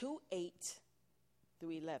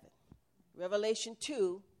 2:8-11. Revelation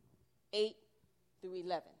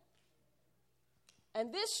 2:8-11.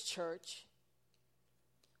 And this church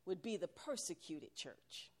would be the persecuted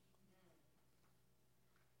church.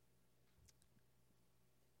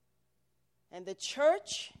 And the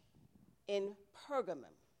church in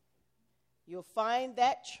Pergamum, you'll find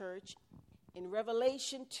that church in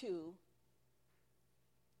Revelation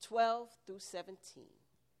 2:12-17.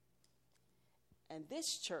 And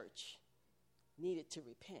this church needed to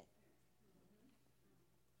repent.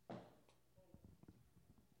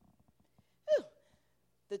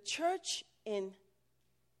 The church in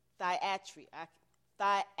Thyatira.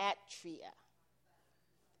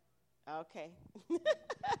 Okay.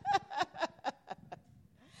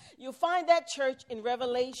 You'll find that church in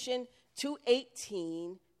Revelation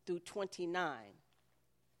 2:18-29.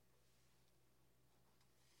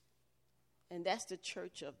 And that's the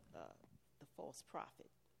church of the false prophet.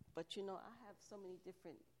 But you know, I have so many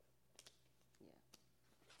different,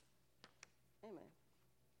 Amen.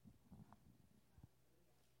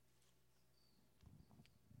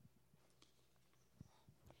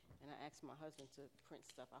 And I asked my husband to print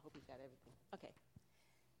stuff. I hope he got everything. Okay.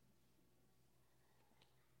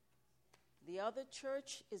 The other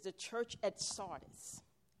church is the church at Sardis.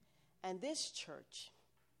 And this church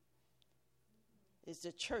is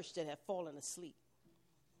the church that had fallen asleep.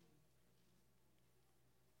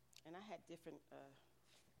 And I had different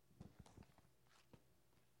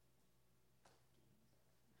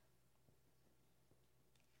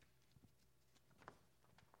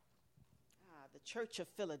the church of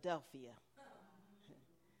Philadelphia.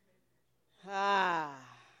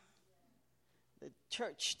 The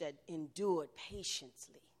church that endured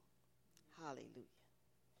patiently. Hallelujah.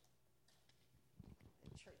 The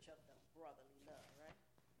church of the brotherly love, right?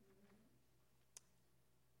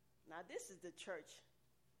 Now, this is the church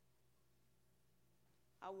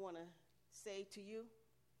I want to say to you,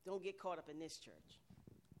 don't get caught up in this church.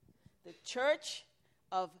 The church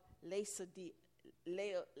of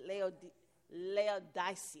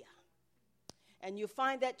Laodicea. And you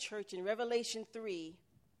find that church in Revelation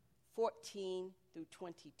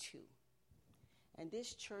 3:14-22. And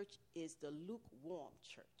this church is the lukewarm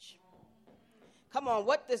church. Come on,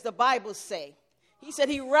 what does the Bible say? He said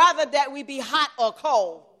he'd rather that we be hot or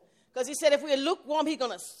cold. Because he said if we're lukewarm, he's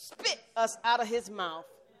going to spit us out of his mouth.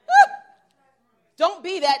 Don't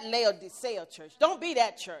be that Laodicea church. Don't be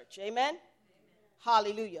that church. Amen?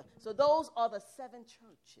 Hallelujah. So those are the 7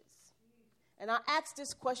 churches. And I ask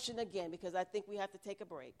this question again because I think we have to take a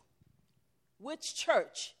break. Which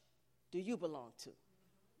church do you belong to?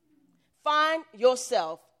 Find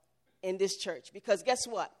yourself in this church. Because guess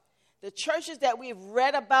what? The churches that we've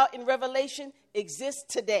read about in Revelation exist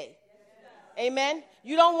today. Amen?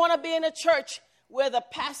 You don't want to be in a church where the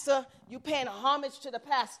pastor, you paying homage to the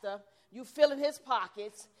pastor, you filling his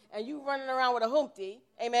pockets, and you running around with a humpty.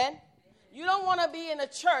 Amen? You don't want to be in a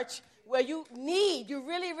church where you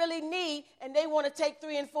really, really need, and they want to take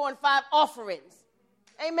 3 and 4 and 5 offerings.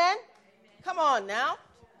 Amen? Come on now.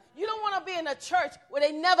 You don't want to be in a church where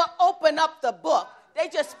they never open up the book. They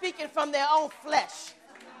just speaking from their own flesh.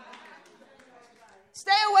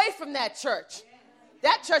 Stay away from that church.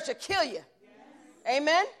 That church will kill you.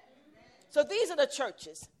 Amen? So these are the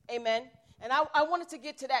churches. Amen? And I wanted to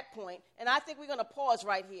get to that point, and I think we're going to pause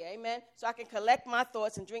right here. Amen? So I can collect my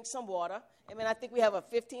thoughts and drink some water. Amen? I think we have a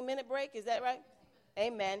 15-minute break. Is that right?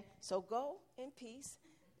 Amen. So go in peace.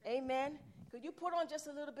 Amen. Could you put on just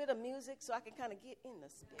a little bit of music so I can kind of get in the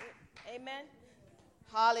spirit? Amen.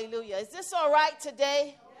 Hallelujah. Is this all right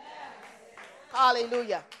today? Yes.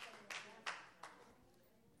 Hallelujah.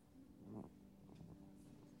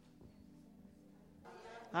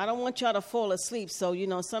 I don't want y'all to fall asleep, so,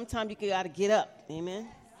 sometimes you got to get up. Amen.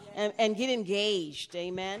 and get engaged.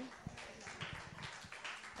 Amen.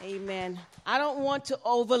 Amen. I don't want to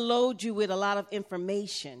overload you with a lot of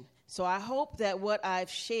information. So I hope that what I've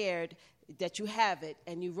shared, that you have it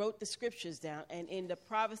and you wrote the scriptures down, and in the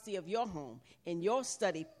privacy of your home, in your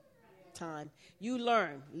study time, you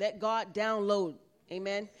learn. Let God download.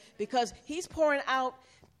 Amen. Because he's pouring out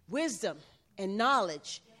wisdom and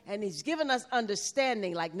knowledge, and he's given us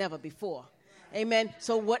understanding like never before. Amen.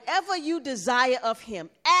 So whatever you desire of him,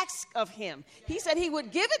 ask of him. He said he would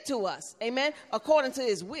give it to us. Amen. According to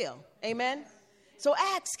his will. Amen. So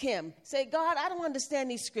ask him. Say, God, I don't understand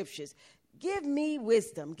these scriptures. Give me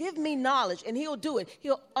wisdom. Give me knowledge. And he'll do it.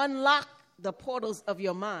 He'll unlock the portals of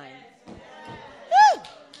your mind. Woo!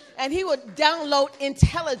 And he will download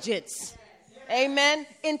intelligence. Amen.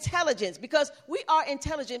 Intelligence. Because we are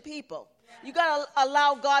intelligent people. You got to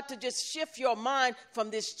allow God to just shift your mind from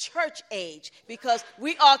this church age, because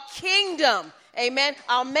we are kingdom. Amen.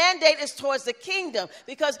 Our mandate is towards the kingdom,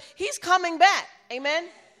 because he's coming back. Amen.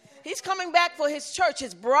 He's coming back for his church,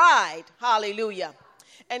 his bride. Hallelujah.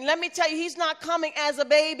 And let me tell you, he's not coming as a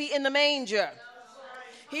baby in the manger.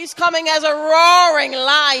 He's coming as a roaring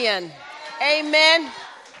lion. Amen.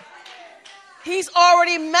 He's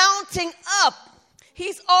already mounting up.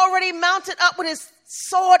 He's already mounted up with his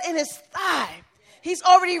sword in his thigh. He's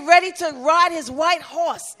already ready to ride his white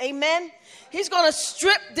horse. Amen. He's going to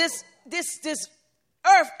strip this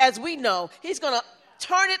earth as we know. He's going to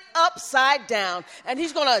turn it upside down, and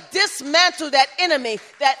he's going to dismantle that enemy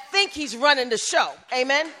that think he's running the show.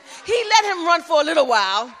 Amen. He let him run for a little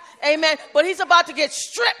while. Amen. But he's about to get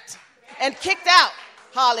stripped and kicked out.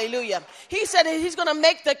 Hallelujah. He said that he's going to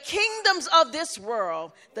make the kingdoms of this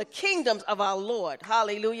world the kingdoms of our Lord.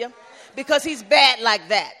 Hallelujah. Because he's bad like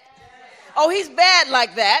that. Oh, he's bad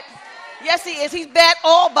like that. Yes, he is. He's bad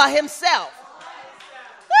all by himself.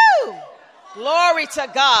 Woo! Glory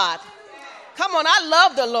to God. Come on, I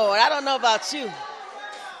love the Lord. I don't know about you.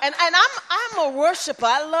 And I'm a worshiper.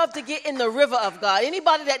 I love to get in the river of God.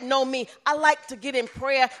 Anybody that know me, I like to get in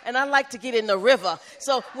prayer, and I like to get in the river.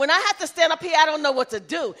 So when I have to stand up here, I don't know what to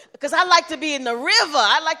do, because I like to be in the river.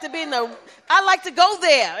 I like to go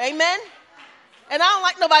there. Amen. And I don't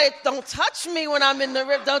like nobody. Don't touch me when I'm in the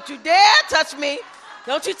river. Don't you dare touch me.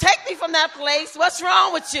 Don't you take me from that place. What's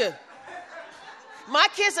wrong with you? My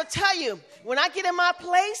kids will tell you, when I get in my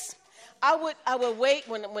place, I would wait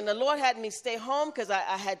when the Lord had me stay home, because I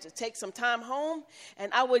had to take some time home,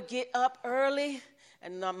 and I would get up early,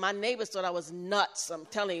 and my neighbors thought I was nuts. I'm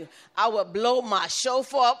telling you, I would blow my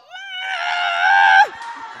shofar,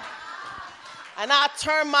 and I'd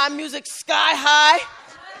turn my music sky high,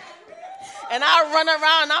 and I'd run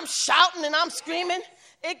around, and I'm shouting, and I'm screaming.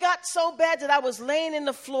 It got so bad that I was laying in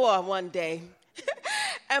the floor one day,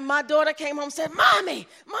 and my daughter came home and said, Mommy.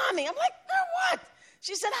 I'm like, girl, what?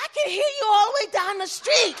 She said, I can hear you all the way down the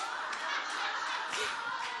street.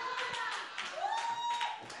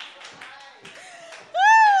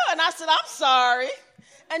 And I said, I'm sorry.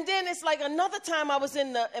 And then it's like another time I was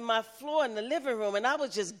in my floor in the living room, and I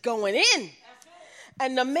was just going in.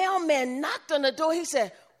 And the mailman knocked on the door. He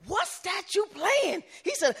said, what's that you playing?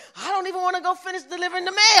 He said, I don't even want to go finish delivering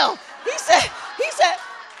the mail. He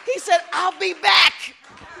said, I'll be back.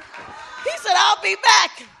 He said, I'll be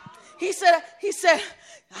back. He said,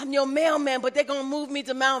 I'm your mailman, but they're going to move me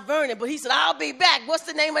to Mount Vernon. But he said, I'll be back. What's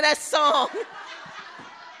the name of that song?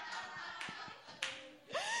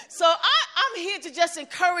 So I'm here to just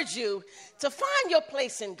encourage you to find your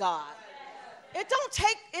place in God. It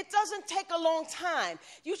doesn't take a long time.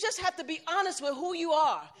 You just have to be honest with who you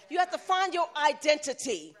are. You have to find your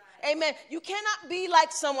identity. Amen. You cannot be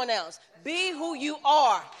like someone else. Be who you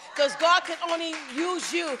are, because God can only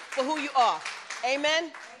use you for who you are.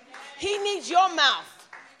 Amen. He needs your mouth.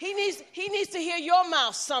 He needs to hear your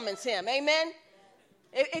mouth summons him. Amen.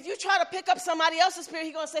 If you try to pick up somebody else's spirit,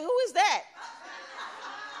 he's going to say, who is that?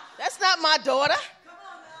 That's not my daughter.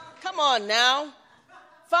 Come on now.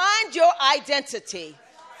 Find your identity.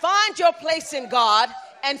 Find your place in God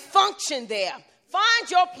and function there. Find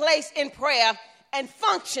your place in prayer and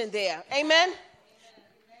function there. Amen.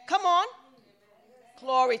 Come on.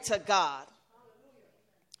 Glory to God.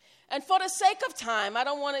 And for the sake of time, I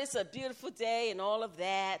don't want to, it's a beautiful day and all of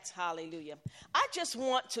that. Hallelujah. I just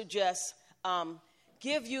want to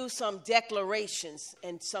give you some declarations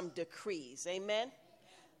and some decrees. Amen.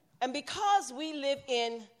 And because we live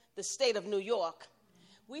in the state of New York,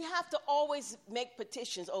 we have to always make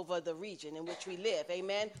petitions over the region in which we live.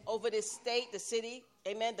 Amen. Over this state, the city,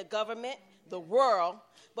 amen, the government, the world.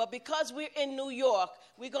 But because we're in New York,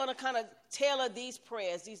 we're going to kind of tailor these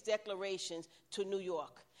prayers, these declarations to New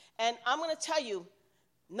York. And I'm going to tell you,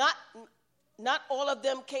 not not all of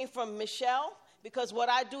them came from Michelle, because what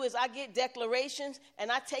I do is I get declarations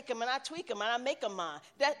and I take them and I tweak them and I make them mine.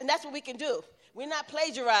 And that's what we can do. We're not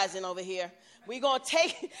plagiarizing over here. We're gonna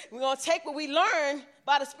take what we learn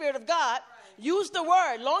by the Spirit of God, use the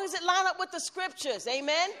word, long as it line up with the scriptures,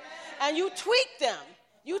 amen? And you tweak them.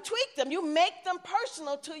 You make them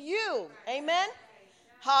personal to you, amen?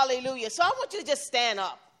 Hallelujah. So I want you to just stand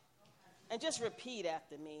up and just repeat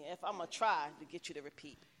after me. If I'm gonna try to get you to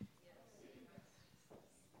repeat.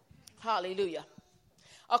 Hallelujah.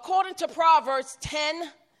 According to Proverbs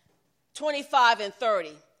 10, 25, and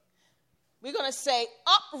 30, we're going to say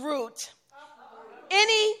uproot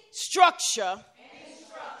any structure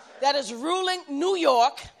that is ruling New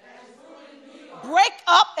York, break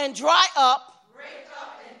up and dry up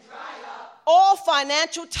all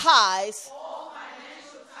financial ties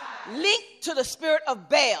linked to the spirit of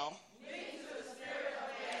Baal.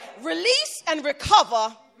 Release and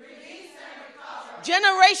recover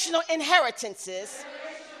generational inheritances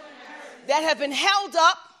that have been held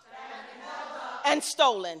up and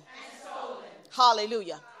stolen.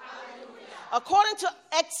 Hallelujah. According to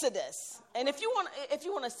Exodus, and if you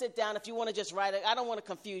want to sit down, if you want to just write it, I don't want to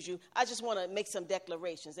confuse you. I just want to make some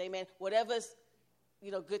declarations. Amen. Whatever's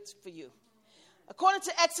good for you. According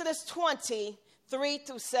to Exodus 20:3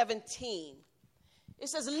 through 17, it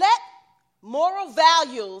says, "Let moral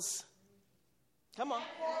values, come on,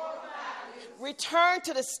 return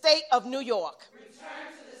to the state of New York."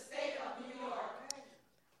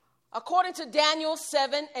 According to Daniel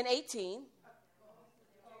 7:18,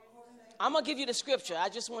 I'm going to give you the scripture. I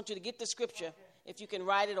just want you to get the scripture, if you can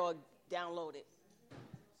write it or download it.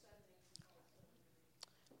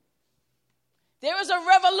 There is a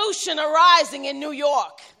revolution arising in New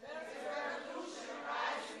York.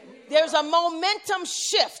 There's a momentum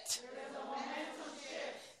shift.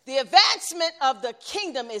 The advancement of the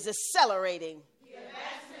kingdom is accelerating.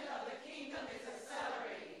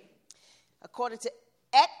 According to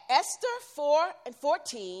Esther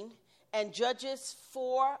 4:14 and Judges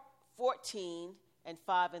 4:14 and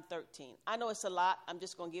 5 and 13. I know it's a lot. I'm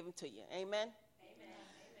just going to give them to you. Amen.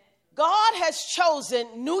 God has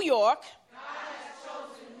chosen New York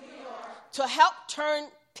to help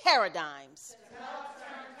turn paradigms.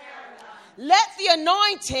 Let the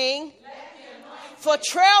anointing for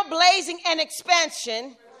trailblazing and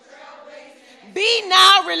expansion be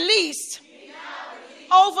now released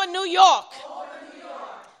over New York.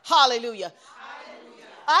 Hallelujah.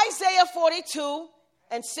 Isaiah 42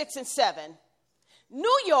 and 6 and 7.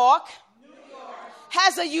 New York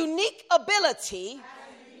has a unique ability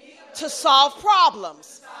to solve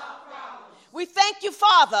problems. We thank you,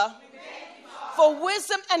 Father, for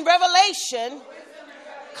wisdom and revelation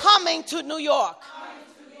coming to New York.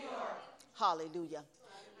 Hallelujah.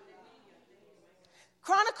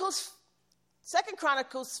 Second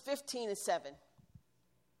Chronicles 15 and 7.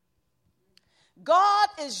 God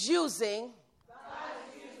is using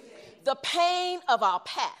the pain of our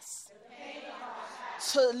past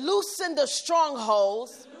to loosen the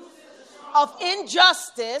strongholds of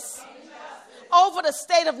injustice over the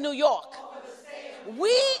state of New York.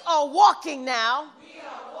 We are walking now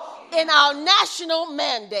in our national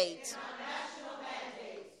mandate.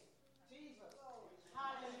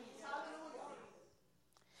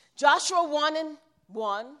 Joshua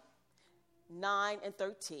 1:1, 9 and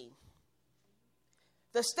 13.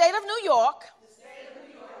 The state of New York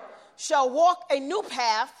shall walk a new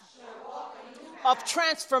path of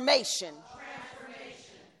transformation.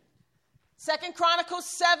 2 Chronicles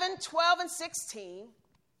 7:12 and 16.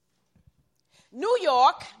 New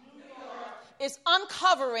York is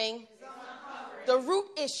uncovering the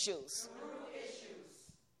root issues.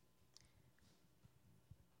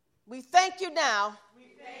 We thank you now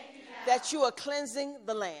that you are cleansing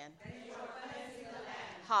the land.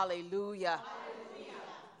 Hallelujah.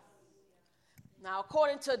 Now,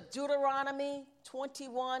 according to Deuteronomy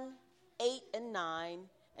 21, 8 and 9,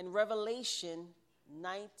 and Revelation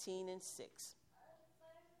 19 and 6.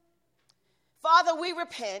 Father, we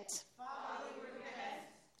repent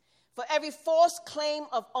for every false claim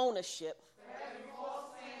of ownership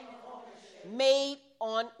made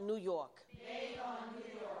on New York.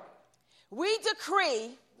 We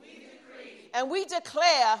decree and we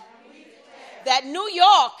declare that New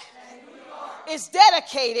York is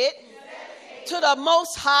dedicated to the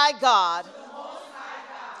Most High God.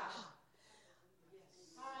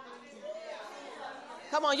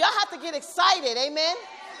 Come on, y'all have to get excited, amen?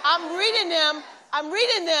 I'm reading them I'm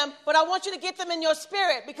reading them, but I want you to get them in your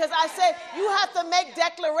spirit, because I said you have to make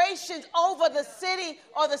declarations over the city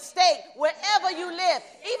or the state, wherever you live,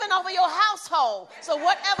 even over your household. So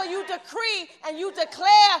whatever you decree and you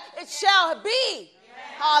declare, it shall be.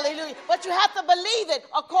 Hallelujah. But you have to believe it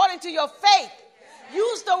according to your faith.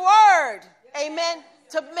 Use the word, amen,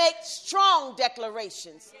 to make strong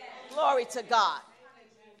declarations. Glory to God.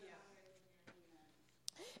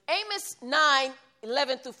 Amos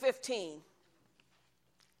 9:11 through 15.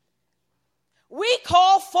 We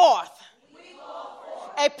call forth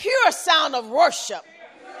a pure sound of worship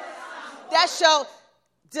that shall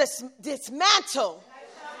dismantle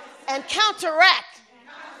and counteract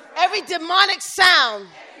every demonic sound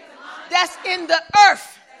that's in the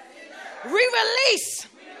earth. We release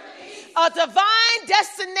a divine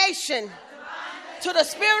destination to the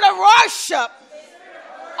spirit of worship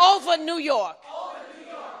over New York.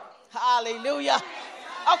 Hallelujah.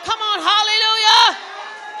 Oh, come on. Hallelujah.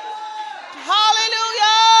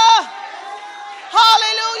 Hallelujah.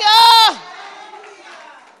 Hallelujah.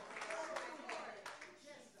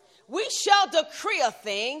 We shall decree a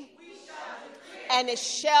thing, and it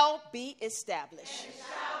shall be established.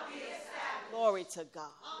 Glory to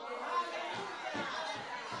God.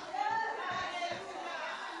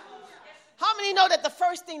 How many know that the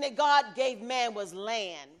first thing that God gave man was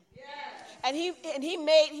land? And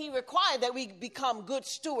he required that we become good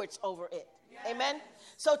stewards over it. Amen.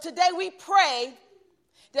 So today we pray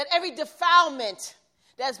that every defilement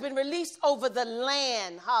that's been released over the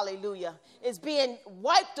land, hallelujah, is being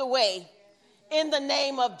wiped away in the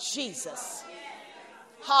name of Jesus.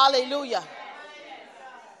 Hallelujah.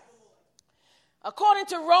 According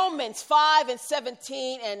to Romans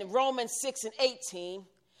 5:17 and Romans 6:18,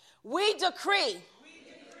 we decree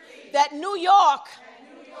that New York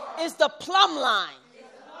is the plumb line.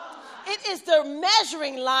 It is the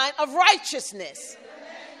measuring line of righteousness.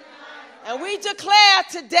 And we declare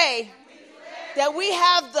today that we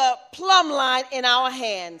have the plumb line in our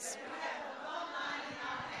hands.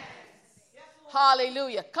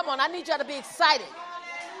 Hallelujah. Come on, I need y'all to be excited.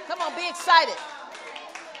 Come on, be excited.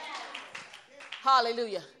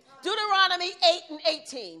 Hallelujah. Deuteronomy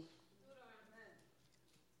 8:18.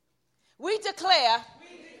 We declare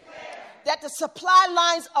that the supply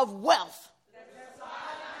lines of wealth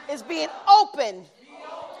is being opened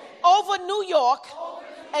over New York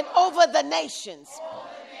and over the nations.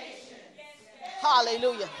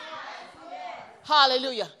 Hallelujah.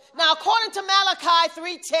 Hallelujah. Now, according to Malachi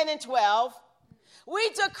 3:10 and 12, we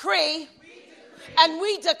decree and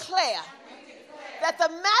we declare that the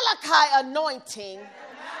Malachi anointing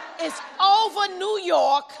is over New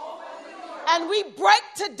York, and we break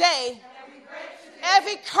today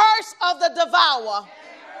every curse of the devourer,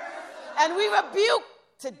 and we rebuke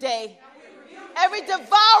today every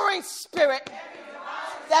devouring spirit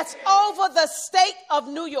that's over the state of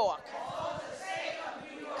New York.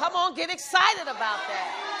 Come on, get excited about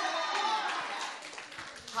that.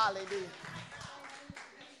 Hallelujah.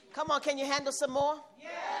 Come on, can you handle some more?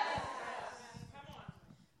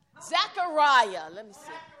 Zechariah, let me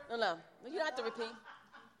see. No, you don't have to repeat.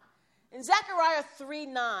 In Zechariah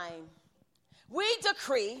 3:9, we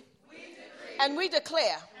decree and we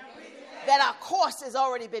declare that our course has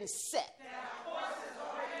already been set.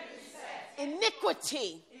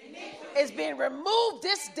 Iniquity is being removed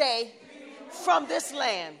this day from this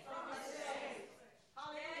land.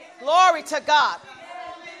 Glory to God.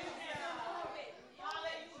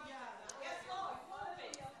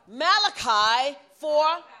 Malachi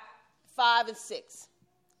 4:5 and 6.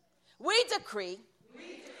 We decree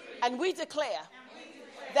and we declare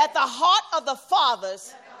that the heart of the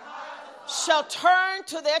fathers shall turn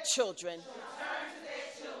to their children,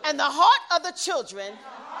 and the heart of the children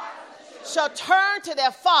shall turn to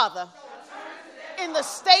their father in the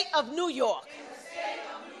state of New York.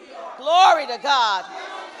 Glory to God.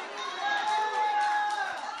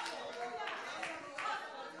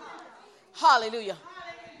 Hallelujah.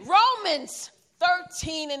 Romans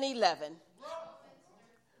 13 and 11.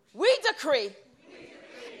 We decree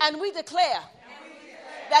and we declare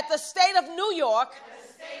that the state of New York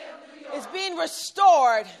is being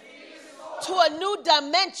restored to a new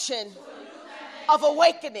dimension of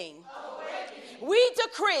awakening. We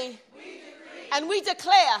decree and we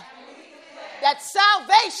declare that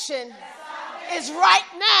salvation is right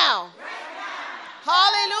now.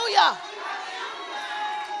 Hallelujah.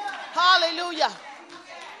 Hallelujah.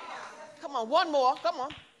 Come on, one more. Come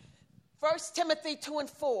on. 1 Timothy 2 and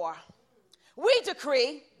 4. We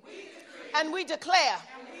decree and we declare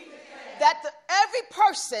that every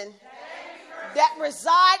person that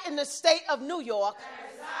reside in the state of New York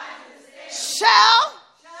shall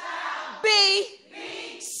be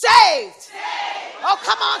saved. Oh,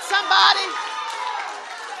 come on, somebody.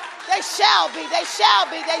 They shall be, they shall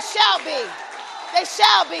be, they shall be. They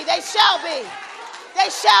shall be, they shall be. They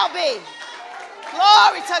shall be.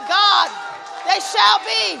 Glory to God. They shall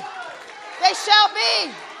be. They shall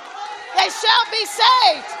be. They shall be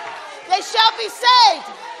saved. They shall be saved.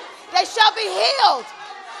 They shall be healed.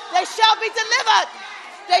 They shall be delivered.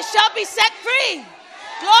 They shall be set free.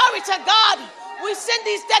 Glory to God. We send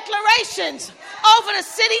these declarations over the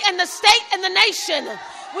city and the state and the nation.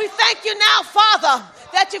 We thank you now, Father,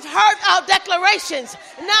 that you've heard our declarations.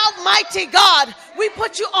 Now, mighty God, we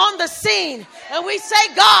put you on the scene and we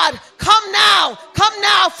say, God, come now,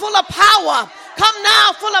 full of power. Come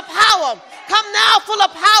now, full of power. Come now, full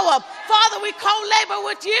of power. Father, we co-labor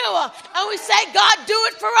with you and we say, God, do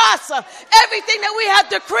it for us. Everything that we have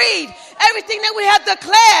decreed, everything that we have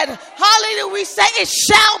declared, hallelujah, we say it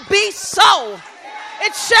shall be so.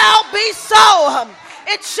 It shall be so.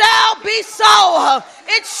 It shall be so.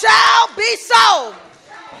 It shall be so.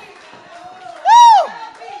 Woo!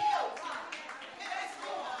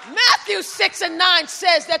 Matthew 6 and 9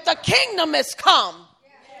 says that the kingdom is come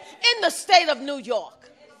in the state of New York.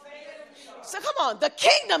 So come on, the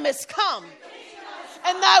kingdom is come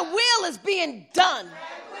and thy will is being done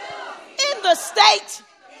in the state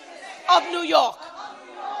of New York.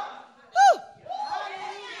 Woo.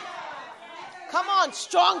 Come on,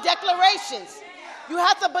 strong declarations. You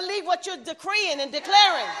have to believe what you're decreeing and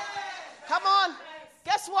declaring. Come on.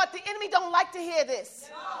 Guess what? The enemy don't like to hear this.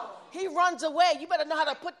 He runs away. You better know how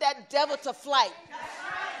to put that devil to flight.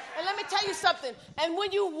 And let me tell you something. And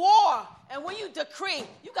when you war and when you decree,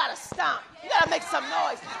 you got to stomp. You got to make some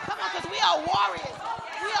noise. Come on, because we are warriors.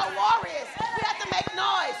 We are warriors. We have to make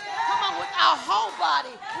noise. Come on, with our whole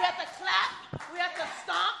body. We have to clap. We have to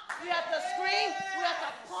stomp. We have to scream. We have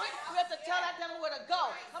to point. We have to tell that devil where to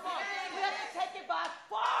go. Come on. We have to take it by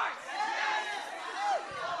force.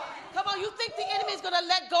 Come on, you think the enemy is going to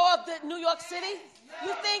let go of the New York City?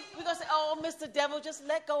 You think we're going to say, oh, Mr. Devil, just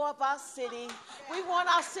let go of our city. We want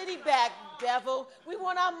our city back, devil. We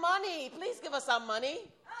want our money. Please give us our money.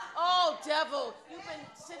 Oh, devil, you've been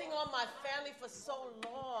sitting on my family for so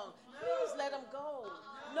long. Please let them go.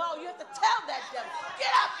 No, you have to tell that devil,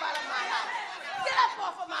 get up out of my house. Get up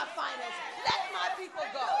off of my finances. Let my people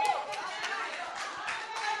go.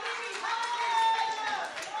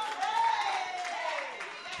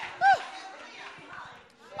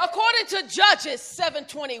 According to Judges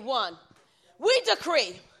 7:21, we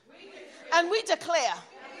decree and we declare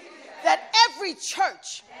that every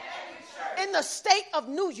church in the state of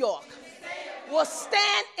New York will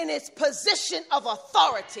stand in its position of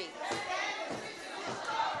authority.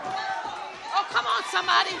 Oh, come on,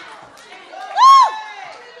 somebody. Woo!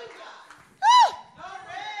 Woo!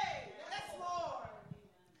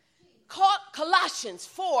 Colossians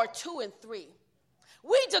 4:2-3.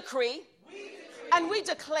 We decree and we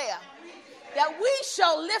declare that we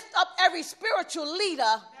shall lift up every spiritual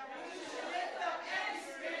leader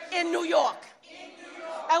in New York.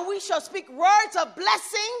 And we shall speak words of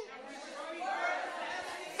blessing,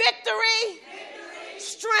 victory,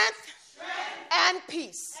 strength, and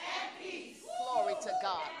peace. Glory to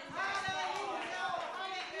God.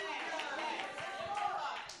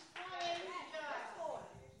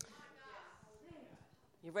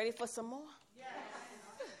 You ready for some more?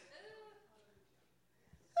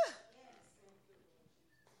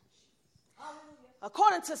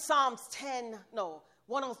 According to Psalms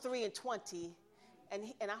 103 and 20,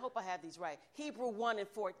 and I hope I have these right, Hebrew 1 and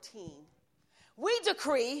 14, we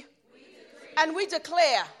decree and we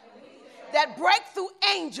declare that breakthrough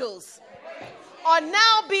angels are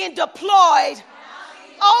now being deployed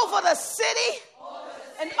over the city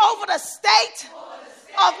and over the state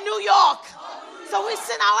of New York. So we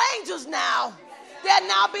send our angels now. They're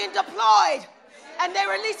now being deployed and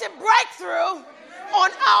they're releasing breakthrough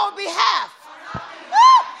on our behalf.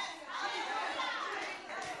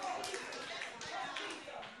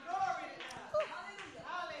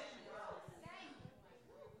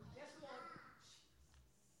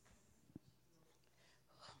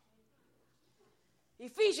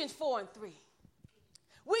 Ephesians 4 and 3.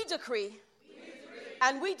 We decree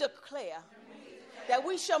and we declare that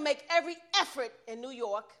we shall make every effort in New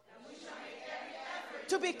York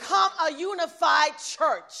to become a unified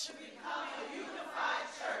church.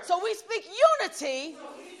 So we speak unity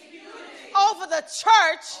over the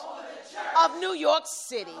church of New York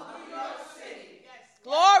City.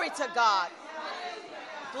 Glory to God.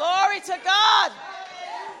 Glory to God.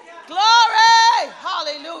 Glory.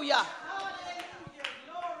 Hallelujah.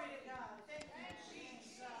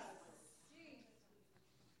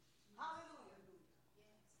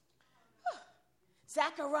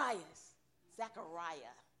 Zechariah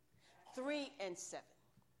 3 and 7.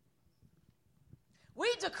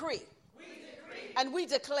 We decree and we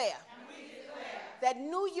declare that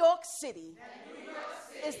New York City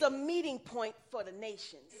is the meeting point for the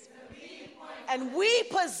nations. And we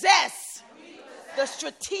possess the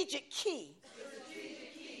strategic key.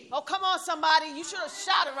 Oh, come on, somebody. You should have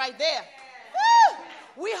shouted right there.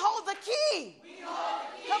 Woo! We hold the key.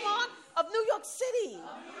 Come on, of New York City.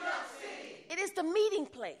 It is the meeting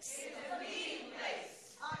place.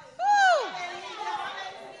 Woo!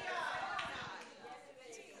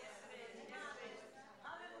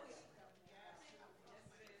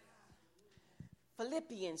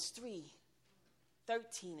 Philippians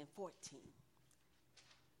 3:13 and 14.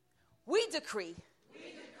 We decree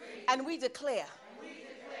and we declare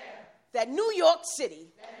that New York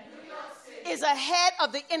City is ahead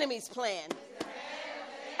of the enemy's plan.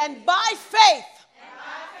 And by faith,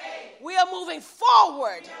 we are moving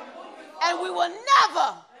forward, and we will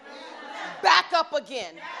never back up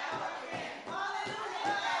again.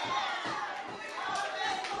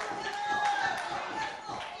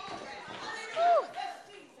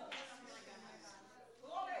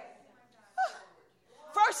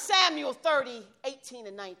 First Samuel 30:18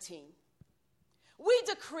 and 19. We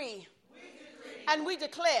decree and we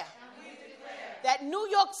declare that New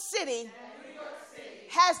York City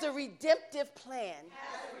has the redemptive plan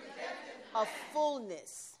of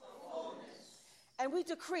fullness. And we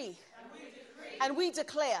decree and we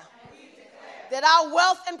declare that our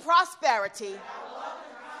wealth and prosperity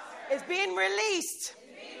is being released,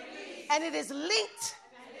 and it is linked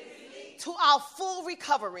to our full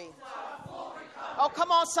recovery. Oh,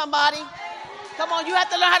 come on, somebody. Come on, you have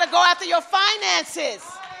to learn how to go after your finances.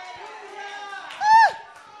 Woo!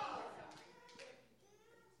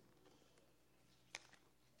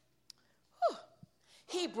 Whew.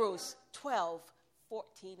 Hebrews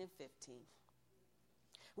 12:14 and 15.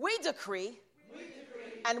 We decree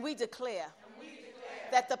and we declare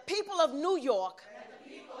that the people of New York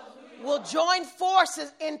will join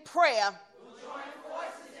forces in prayer,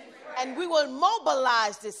 and we will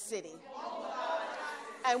mobilize this city.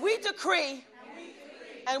 And we decree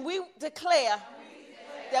and we declare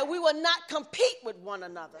that we will not compete with one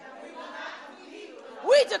another.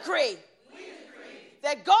 We decree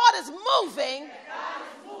that God is moving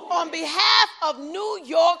on behalf of New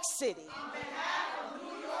York City.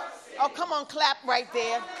 Oh, come on, clap right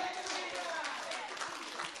there.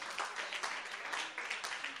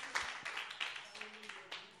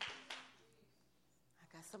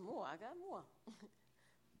 I got more.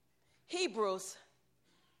 Hebrews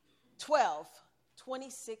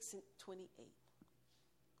 12:26 and 28.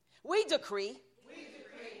 We decree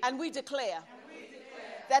and we declare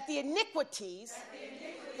that the iniquities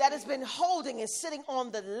that has been holding and sitting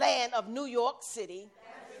on the land of New York City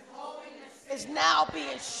is now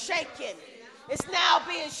being shaken. It's now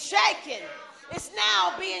being shaken. It's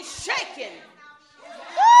now being shaken.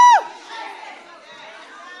 Woo!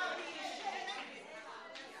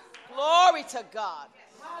 Glory to God.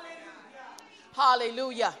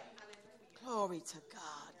 Hallelujah. Glory to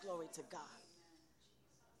God. Glory to God.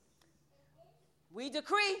 We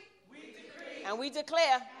decree and we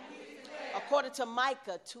declare according to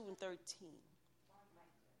Micah 2 and 13.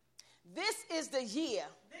 This is the year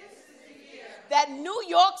that New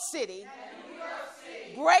York City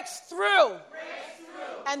breaks through,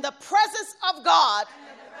 and the presence of God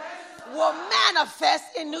will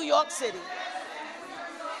manifest in New York City.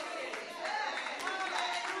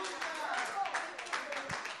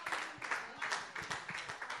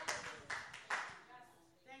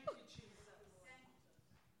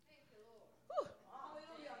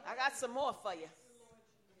 I got some more for you.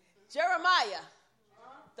 Jeremiah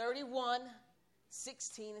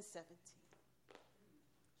 31:16 and 17.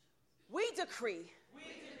 We decree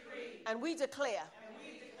and we declare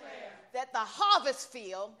that the harvest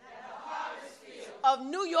field of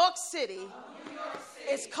New York City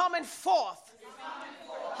is coming forth.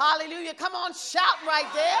 Hallelujah. Come on, shout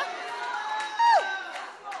right there. Woo.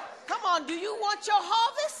 Come on, do you want your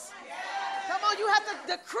harvest? Come on, you have to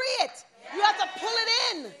decree it. You have to pull it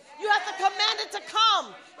in. You have to command it to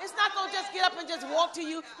come. It's not going to just get up and just walk to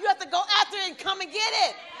you. You have to go after it and come and get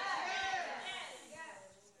it.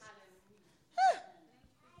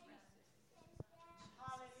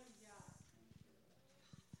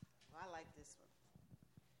 I like this one.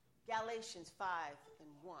 Galatians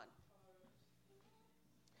 5:1.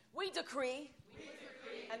 We decree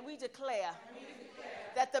and we declare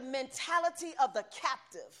that the mentality of the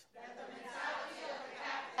captive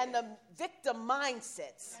and the victim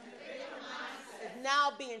mindsets is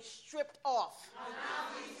now being stripped off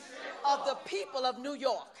of the people of New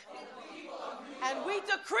York. And we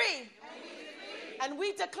decree and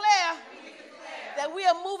we declare that we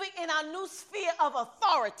are moving in our new sphere of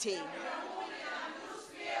authority.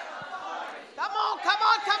 Come on, come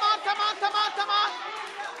on, come on, come on, come on, come on.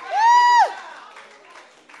 Woo!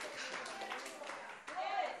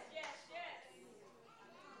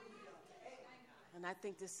 And I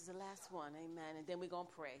think this is the last one, amen. And then we're going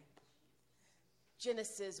to pray.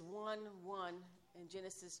 Genesis 1:1 and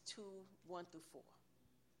Genesis 2:1 through 4.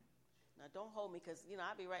 Now, don't hold me because,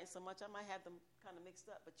 I'll be writing so much, I might have them kind of mixed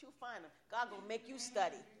up. But you'll find them. God going to make you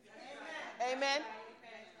study. Amen.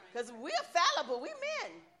 Because we're fallible. We're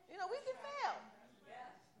men. We can fail.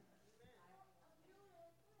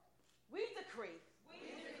 We decree.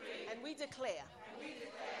 And we declare.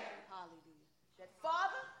 Hallelujah. That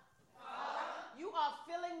Father, you are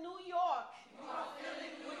filling New York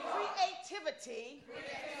with creativity,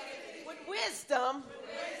 with wisdom,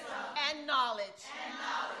 and knowledge.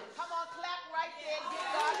 Come on, clap right there. Give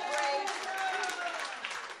God praise.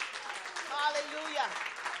 Hallelujah.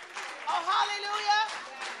 Oh, hallelujah.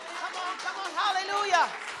 Come on, hallelujah.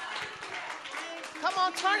 Come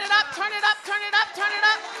on, turn it up, turn it up, turn it up, turn it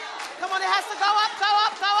up. Come on, it has to go up, go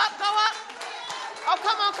up, go up, go up. Oh,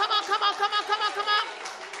 come on, come on, come on, come on, come on, come on.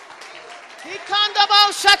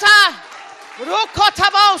 Hikandabo shatai,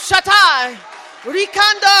 rukotabo shatai,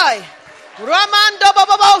 rikandai, ramando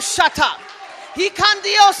bababo shata,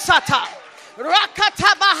 hikandio sata,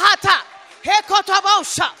 rakatabahata,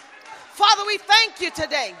 hekotabosha. Father, we thank you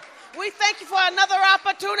today. We thank you for another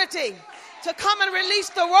opportunity to come and release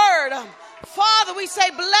the word. Father, we say,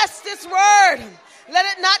 bless this word. Let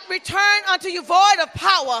it not return unto you void of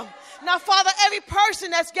power. Now, Father, every person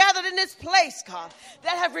that's gathered in this place, God,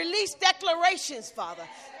 that have released declarations, Father,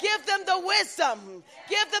 give them the wisdom,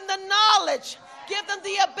 give them the knowledge, give them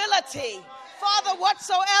the ability. Father,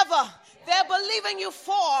 whatsoever they're believing you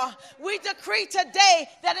for, we decree today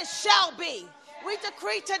that it shall be. We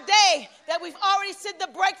decree today that we've already sent the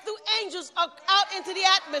breakthrough angels out into the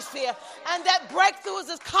atmosphere, and that breakthroughs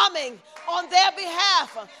is coming on their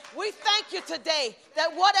behalf. We thank you today that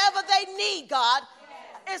whatever they need, God,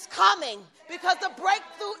 is coming, because the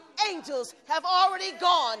breakthrough angels have already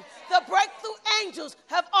gone. The breakthrough angels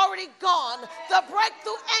have already gone. The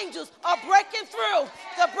breakthrough angels are breaking through.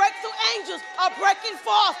 The breakthrough angels are breaking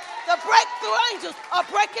forth. The breakthrough angels are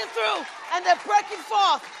breaking through, and they're breaking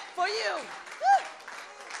forth for you.